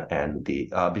China and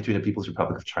between the People's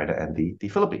Republic of China and the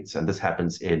Philippines, and this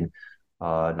happens in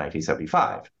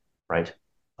 1975, right?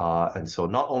 And so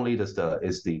not only is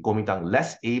the Kuomintang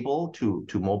less able to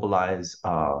mobilize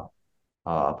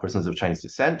persons of Chinese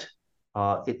descent,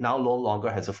 it now no longer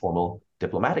has a formal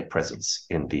diplomatic presence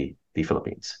in the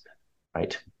Philippines,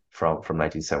 right? From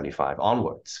 1975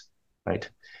 onwards, right?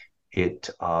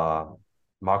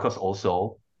 Marcos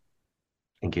also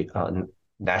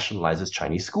nationalizes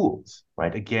Chinese schools,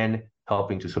 right? Again,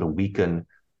 helping to sort of weaken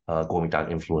Kuomintang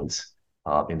influence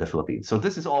in the Philippines. So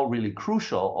this is all really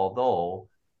crucial, although,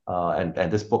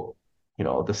 and this book,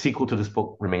 the sequel to this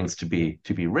book remains to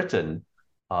be written.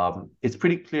 It's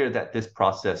pretty clear that this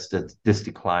process, this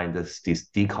decline, this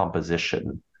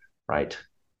decomposition, right,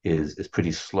 is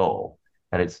pretty slow,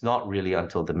 and it's not really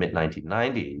until the mid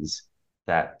 1990s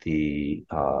that the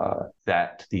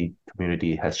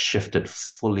community has shifted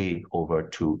fully over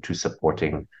to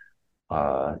supporting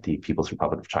the People's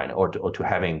Republic of China, or to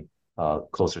having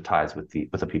closer ties with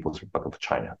the People's Republic of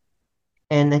China.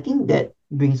 And I think that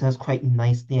brings us quite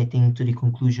nicely, I think, to the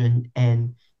conclusion.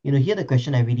 And here the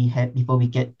question I really had before we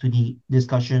get to the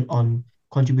discussion on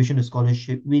contribution to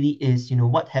scholarship really is,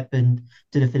 what happened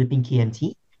to the Philippine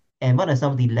KMT, and what are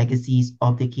some of the legacies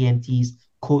of the KMT's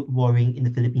code warring in the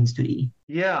Philippines today?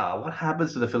 Yeah, what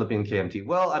happens to the Philippine KMT?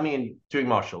 Well, I mean, during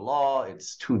martial law,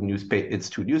 it's two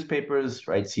newspapers,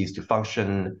 right, cease to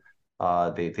function.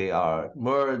 They are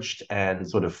merged and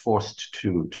sort of forced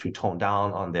to tone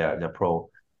down on their pro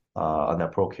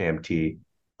KMT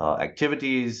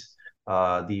activities.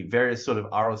 The various sort of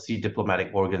ROC diplomatic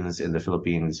organs in the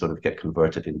Philippines sort of get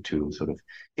converted into sort of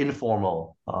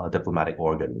informal diplomatic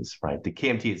organs, right? The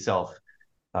KMT itself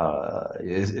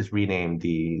is renamed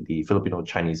the Filipino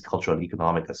Chinese Cultural and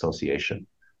Economic Association,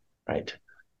 right?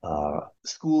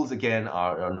 Schools again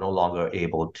are no longer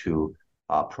able to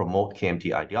promote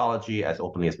KMT ideology as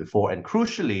openly as before, and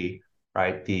crucially,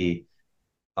 right, the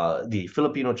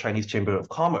Filipino-Chinese Chamber of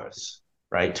Commerce,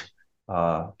 right,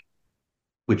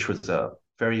 which was a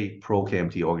very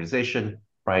pro-KMT organization,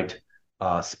 right,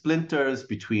 splinters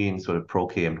between sort of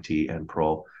pro-KMT and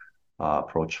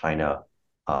pro-China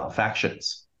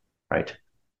factions, right?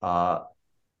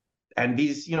 And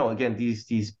these, again,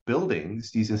 these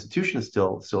buildings, these institutions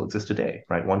still exist today,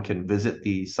 right? One can visit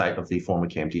the site of the former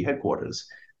KMT headquarters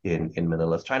in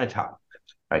Manila's Chinatown,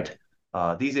 right?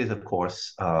 These days, of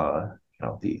course, the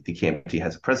KMT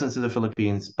has a presence in the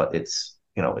Philippines, but it's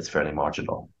fairly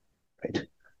marginal, right?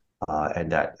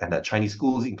 And that Chinese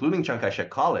schools, including Chiang Kai-shek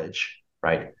College,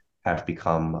 right, have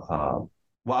become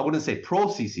well, I wouldn't say pro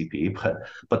CCP,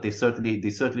 but they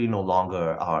certainly no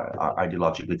longer are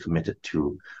ideologically committed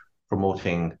to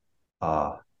promoting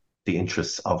the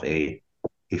interests of a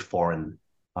foreign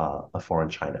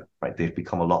China, right? They've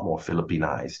become a lot more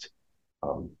Filipinized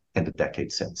in the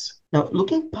decades since. Now,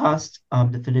 looking past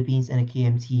the Philippines and the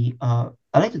KMT,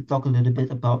 I'd like to talk a little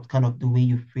bit about kind of the way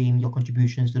you frame your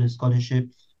contributions to the scholarship,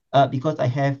 because I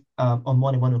have on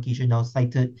more than one occasion now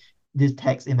cited this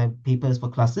text in my papers for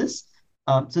classes.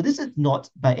 So this is not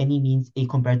by any means a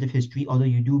comparative history, although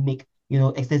you do make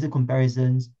extensive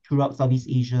comparisons throughout Southeast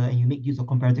Asia and you make use of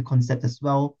comparative concepts as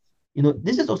well.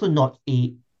 This is also not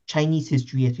a Chinese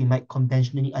history as we might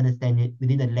conventionally understand it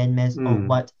within the landmass of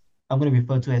what I'm going to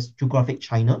refer to as geographic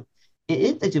China. It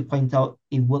is, as you point out,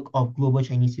 a work of global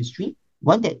Chinese history,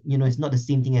 one that is not the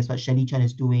same thing as what Shelley Chan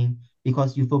is doing,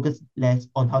 because you focus less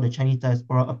on how the Chinese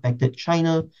diaspora affected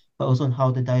China, but also on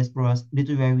how the diaspora's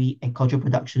literary and cultural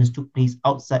productions took place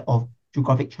outside of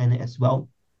geographic China as well.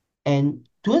 And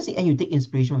towards the end, you take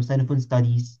inspiration from Sinophone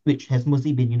studies, which has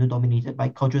mostly been dominated by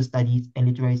cultural studies and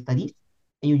literary studies,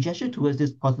 and you gesture towards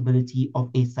this possibility of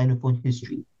a Sinophone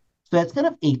history. So that's kind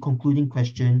of a concluding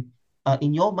question.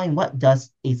 In your mind, what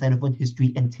does a Sinophone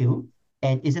history entail?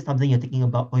 And is this something you're thinking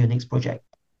about for your next project?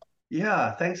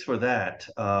 Yeah, thanks for that.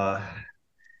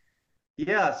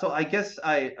 Yeah, so I guess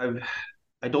I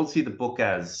don't see the book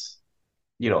as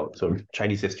sort of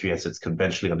Chinese history as it's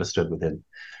conventionally understood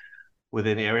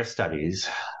within area studies.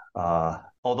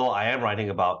 Although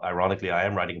ironically, I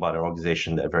am writing about an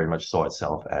organization that very much saw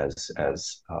itself as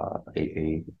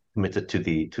a committed to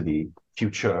the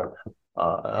future,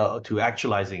 to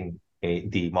actualizing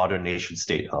the modern nation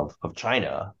state of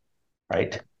China,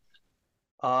 right?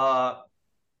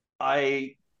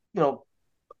 I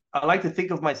I like to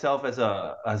think of myself as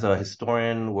a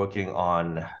historian working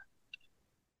on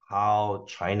how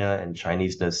China and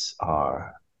Chineseness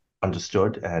are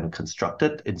understood and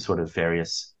constructed in sort of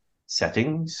various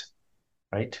settings,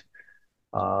 right?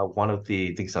 One of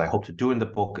the things that I hope to do in the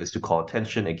book is to call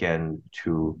attention again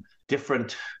to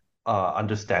different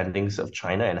understandings of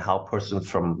China and how persons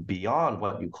from beyond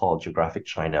what you call geographic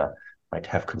China, right,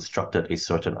 have constructed a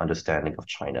certain understanding of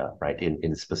China, right,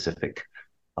 in specific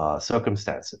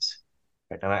circumstances.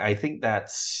 Right? And I think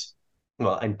that's,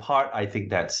 well, in part, I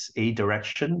think that's a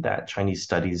direction that Chinese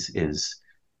studies is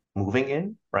moving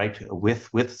in, right? With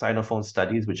Sinophone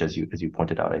studies, which, as you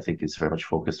pointed out, I think is very much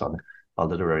focused on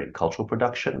literary and cultural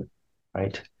production,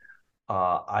 right?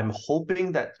 I'm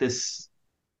hoping that this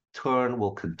turn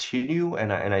will continue,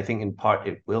 and I think in part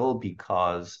it will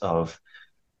because of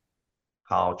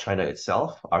how China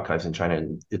itself, archives in China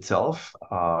itself,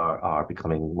 are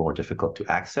becoming more difficult to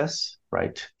access,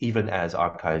 right? Even as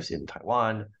archives in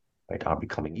Taiwan, right, are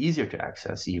becoming easier to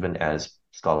access, even as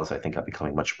scholars, I think, are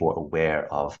becoming much more aware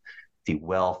of the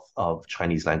wealth of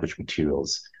Chinese language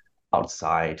materials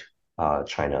outside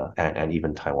China and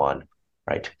even Taiwan,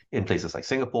 right? In places like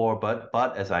Singapore,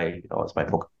 but as my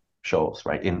book shows,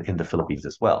 right, in the Philippines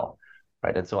as well,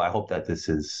 right? And so I hope that this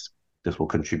will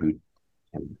contribute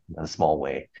in a small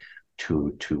way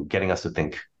to getting us to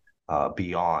think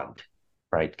beyond,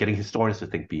 right? Getting historians to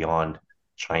think beyond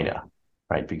China,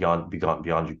 right?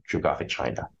 Beyond geographic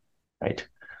China, right?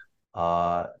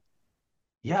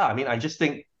 Yeah, I mean, I just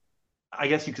think, I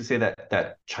guess you could say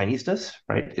that Chineseness,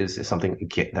 right, is something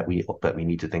that we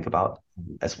need to think about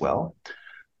as well,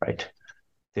 right?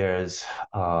 There's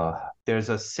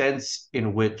a sense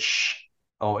in which,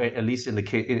 or at least in the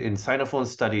case in Sinophone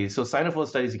studies. So Sinophone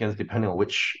studies, again, depending on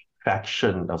which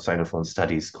faction of Sinophone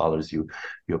studies scholars you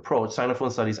approach,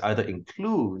 Sinophone studies either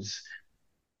includes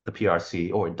the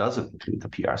PRC or it doesn't include the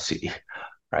PRC,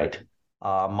 right?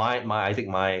 I think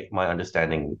my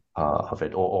understanding of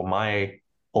it, or my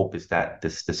hope is that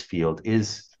this field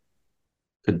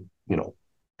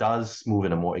does move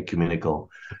in a more ecumenical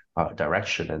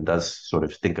direction and does sort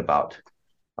of think about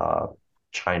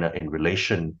China in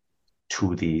relation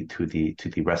to the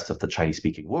rest of the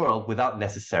Chinese-speaking world without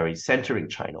necessarily centering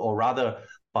China, or rather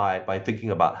by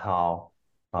thinking about how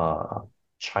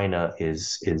China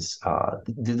is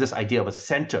this idea of a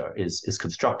center is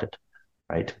constructed,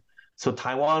 right? So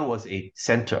Taiwan was a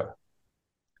center,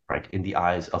 right, in the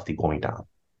eyes of the Kuomintang,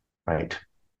 right?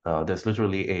 There's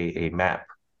literally a map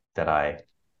that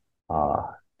uh,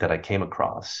 I came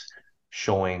across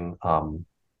showing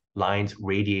lines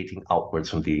radiating outwards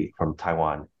from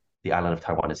Taiwan, the island of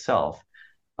Taiwan itself,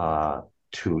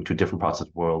 to different parts of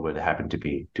the world where there happen to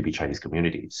be Chinese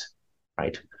communities,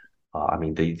 right? I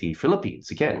mean, the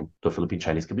Philippines again, the Philippine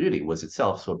Chinese community was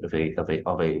itself sort of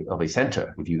a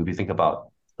center. If you think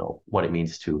about what it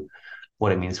means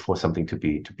for something to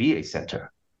be a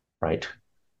center, right?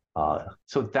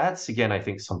 So that's again, I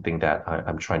think, something that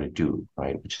I'm trying to do,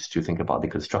 right? Which is to think about the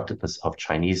constructedness of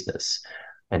Chineseness,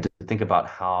 and to think about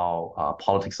how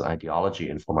politics and ideology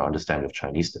inform our understanding of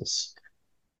Chineseness.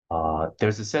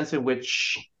 There's a sense in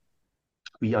which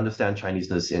we understand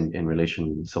Chineseness in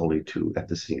relation solely to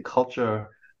ethnicity and culture,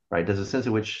 right? There's a sense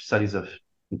in which studies of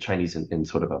the Chinese in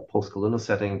sort of a post-colonial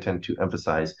setting tend to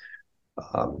emphasize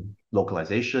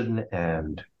localization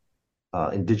and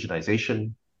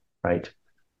indigenization, right?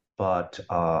 But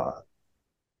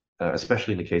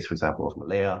especially in the case, for example, of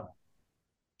Malaya.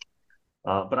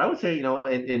 But I would say,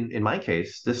 in my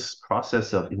case, this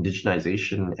process of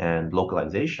indigenization and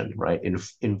localization, right,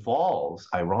 involves,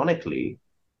 ironically,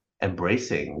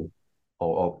 embracing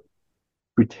or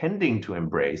pretending to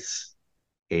embrace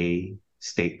a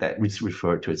state that is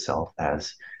referred to itself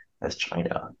as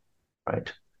China,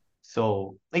 right?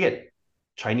 So again,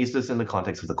 Chineseness in the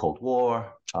context of the Cold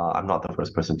War, I'm not the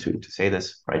first person to say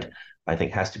this, right? I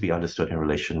think has to be understood in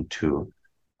relation to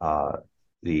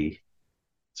the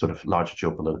sort of large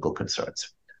geopolitical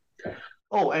concerns. Okay.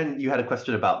 Oh, and you had a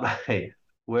question about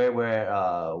where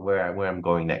I'm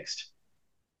going next.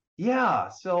 Yeah,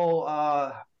 so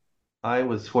I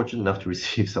was fortunate enough to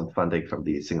receive some funding from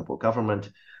the Singapore government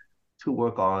to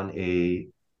work on a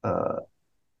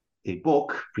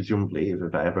book, presumably,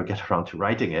 if I ever get around to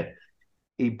writing it,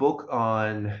 a book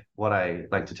on what I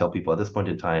like to tell people at this point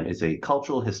in time is a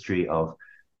cultural history of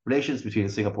relations between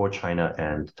Singapore, China,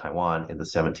 and Taiwan in the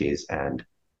 70s and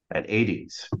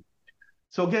 80s.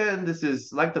 So again, this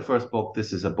is like the first book.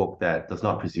 This is a book that does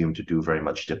not presume to do very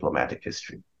much diplomatic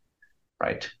history,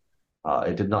 right?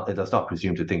 It does not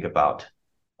presume to think about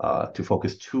to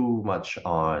focus too much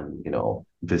on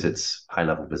visits,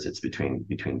 high-level visits between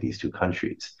these two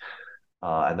countries.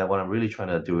 And then what I'm really trying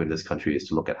to do in this country is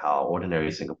to look at how ordinary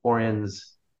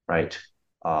Singaporeans, right,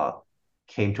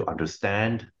 came to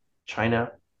understand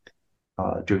China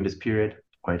during this period.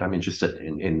 Right, I'm interested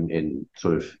in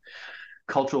sort of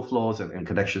cultural flows and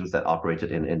connections that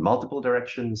operated in multiple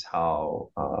directions. How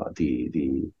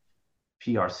the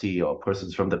PRC or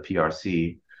persons from the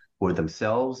PRC were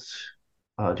themselves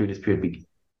during this period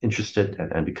interested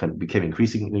and became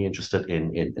increasingly interested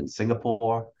in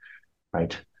Singapore,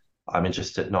 right? I'm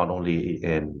interested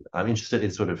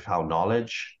in sort of how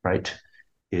knowledge, right,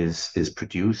 is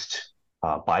produced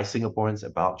by Singaporeans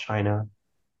about China,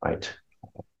 right?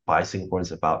 By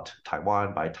Singaporeans about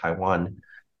Taiwan, by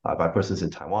persons in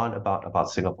Taiwan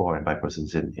about Singapore, and by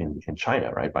persons in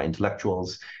China, right? By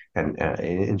intellectuals and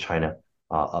in China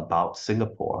about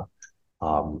Singapore.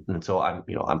 And so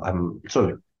I'm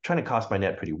sort of trying to cast my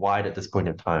net pretty wide at this point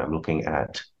in time. I'm looking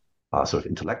at sort of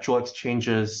intellectual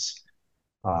exchanges.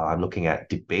 I'm looking at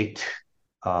debate,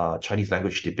 Chinese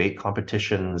language debate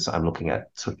competitions. I'm looking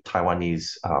at sort of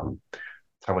Taiwanese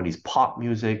pop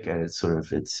music and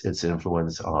its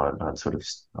influence on sort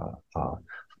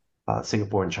of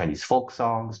Singapore and Chinese folk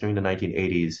songs during the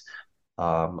 1980s.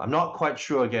 I'm not quite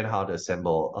sure again how to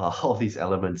assemble all these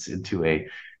elements into a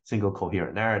single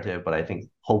coherent narrative, but I think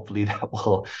hopefully that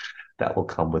will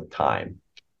come with time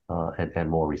and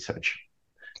more research.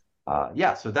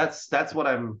 So that's what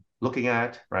I'm looking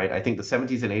at, right? I think the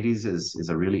 70s and 80s is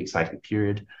a really exciting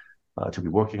period to be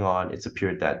working on. It's a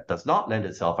period that does not lend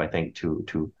itself, I think,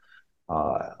 to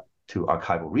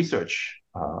archival research,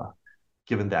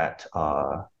 given that,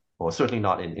 well, certainly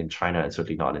not in China and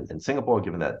certainly not in Singapore,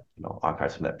 given that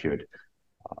archives from that period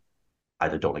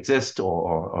either don't exist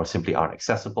or simply aren't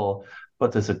accessible.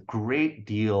 But there's a great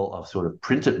deal of sort of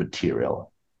printed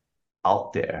material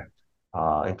out there,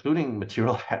 including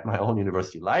material at my own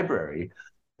university library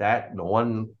that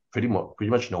pretty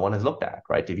much no one has looked at,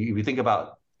 right? If you think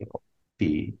about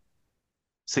the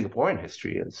Singaporean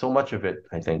history, and so much of it,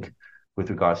 I think, with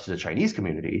regards to the Chinese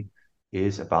community,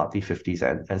 is about the 50s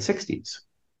and 60s,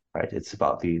 right? It's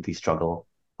about the struggle,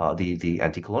 the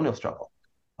anti-colonial struggle.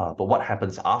 But what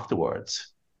happens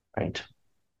afterwards, right?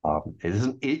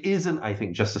 It isn't, I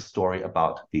think, just a story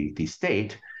about the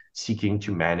state seeking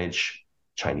to manage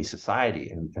Chinese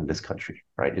society in this country,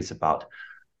 right? It's about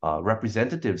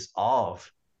representatives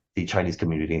of the Chinese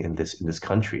community in this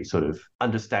country, sort of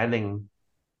understanding,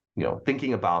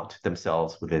 thinking about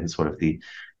themselves within sort of the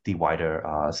wider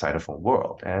Sinophone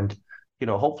world, and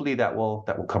hopefully that will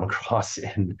come across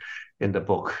in the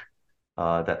book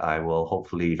that I will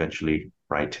hopefully eventually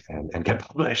write and get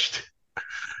published.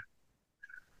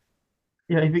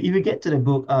 Yeah, if we get to the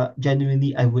book,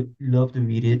 genuinely, I would love to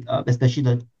read it, especially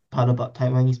the part about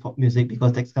Taiwanese pop music,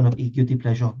 because that's kind of a guilty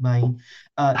pleasure of mine.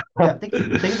 Yeah, thank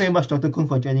you very much, Dr. Kung,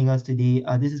 for joining us today.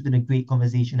 This has been a great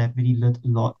conversation. I've really learned a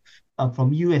lot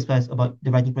from you as well as about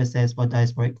the writing process for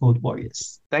Diasporic Code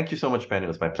Warriors. Thank you so much, Ben. It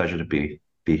was my pleasure to be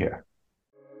here.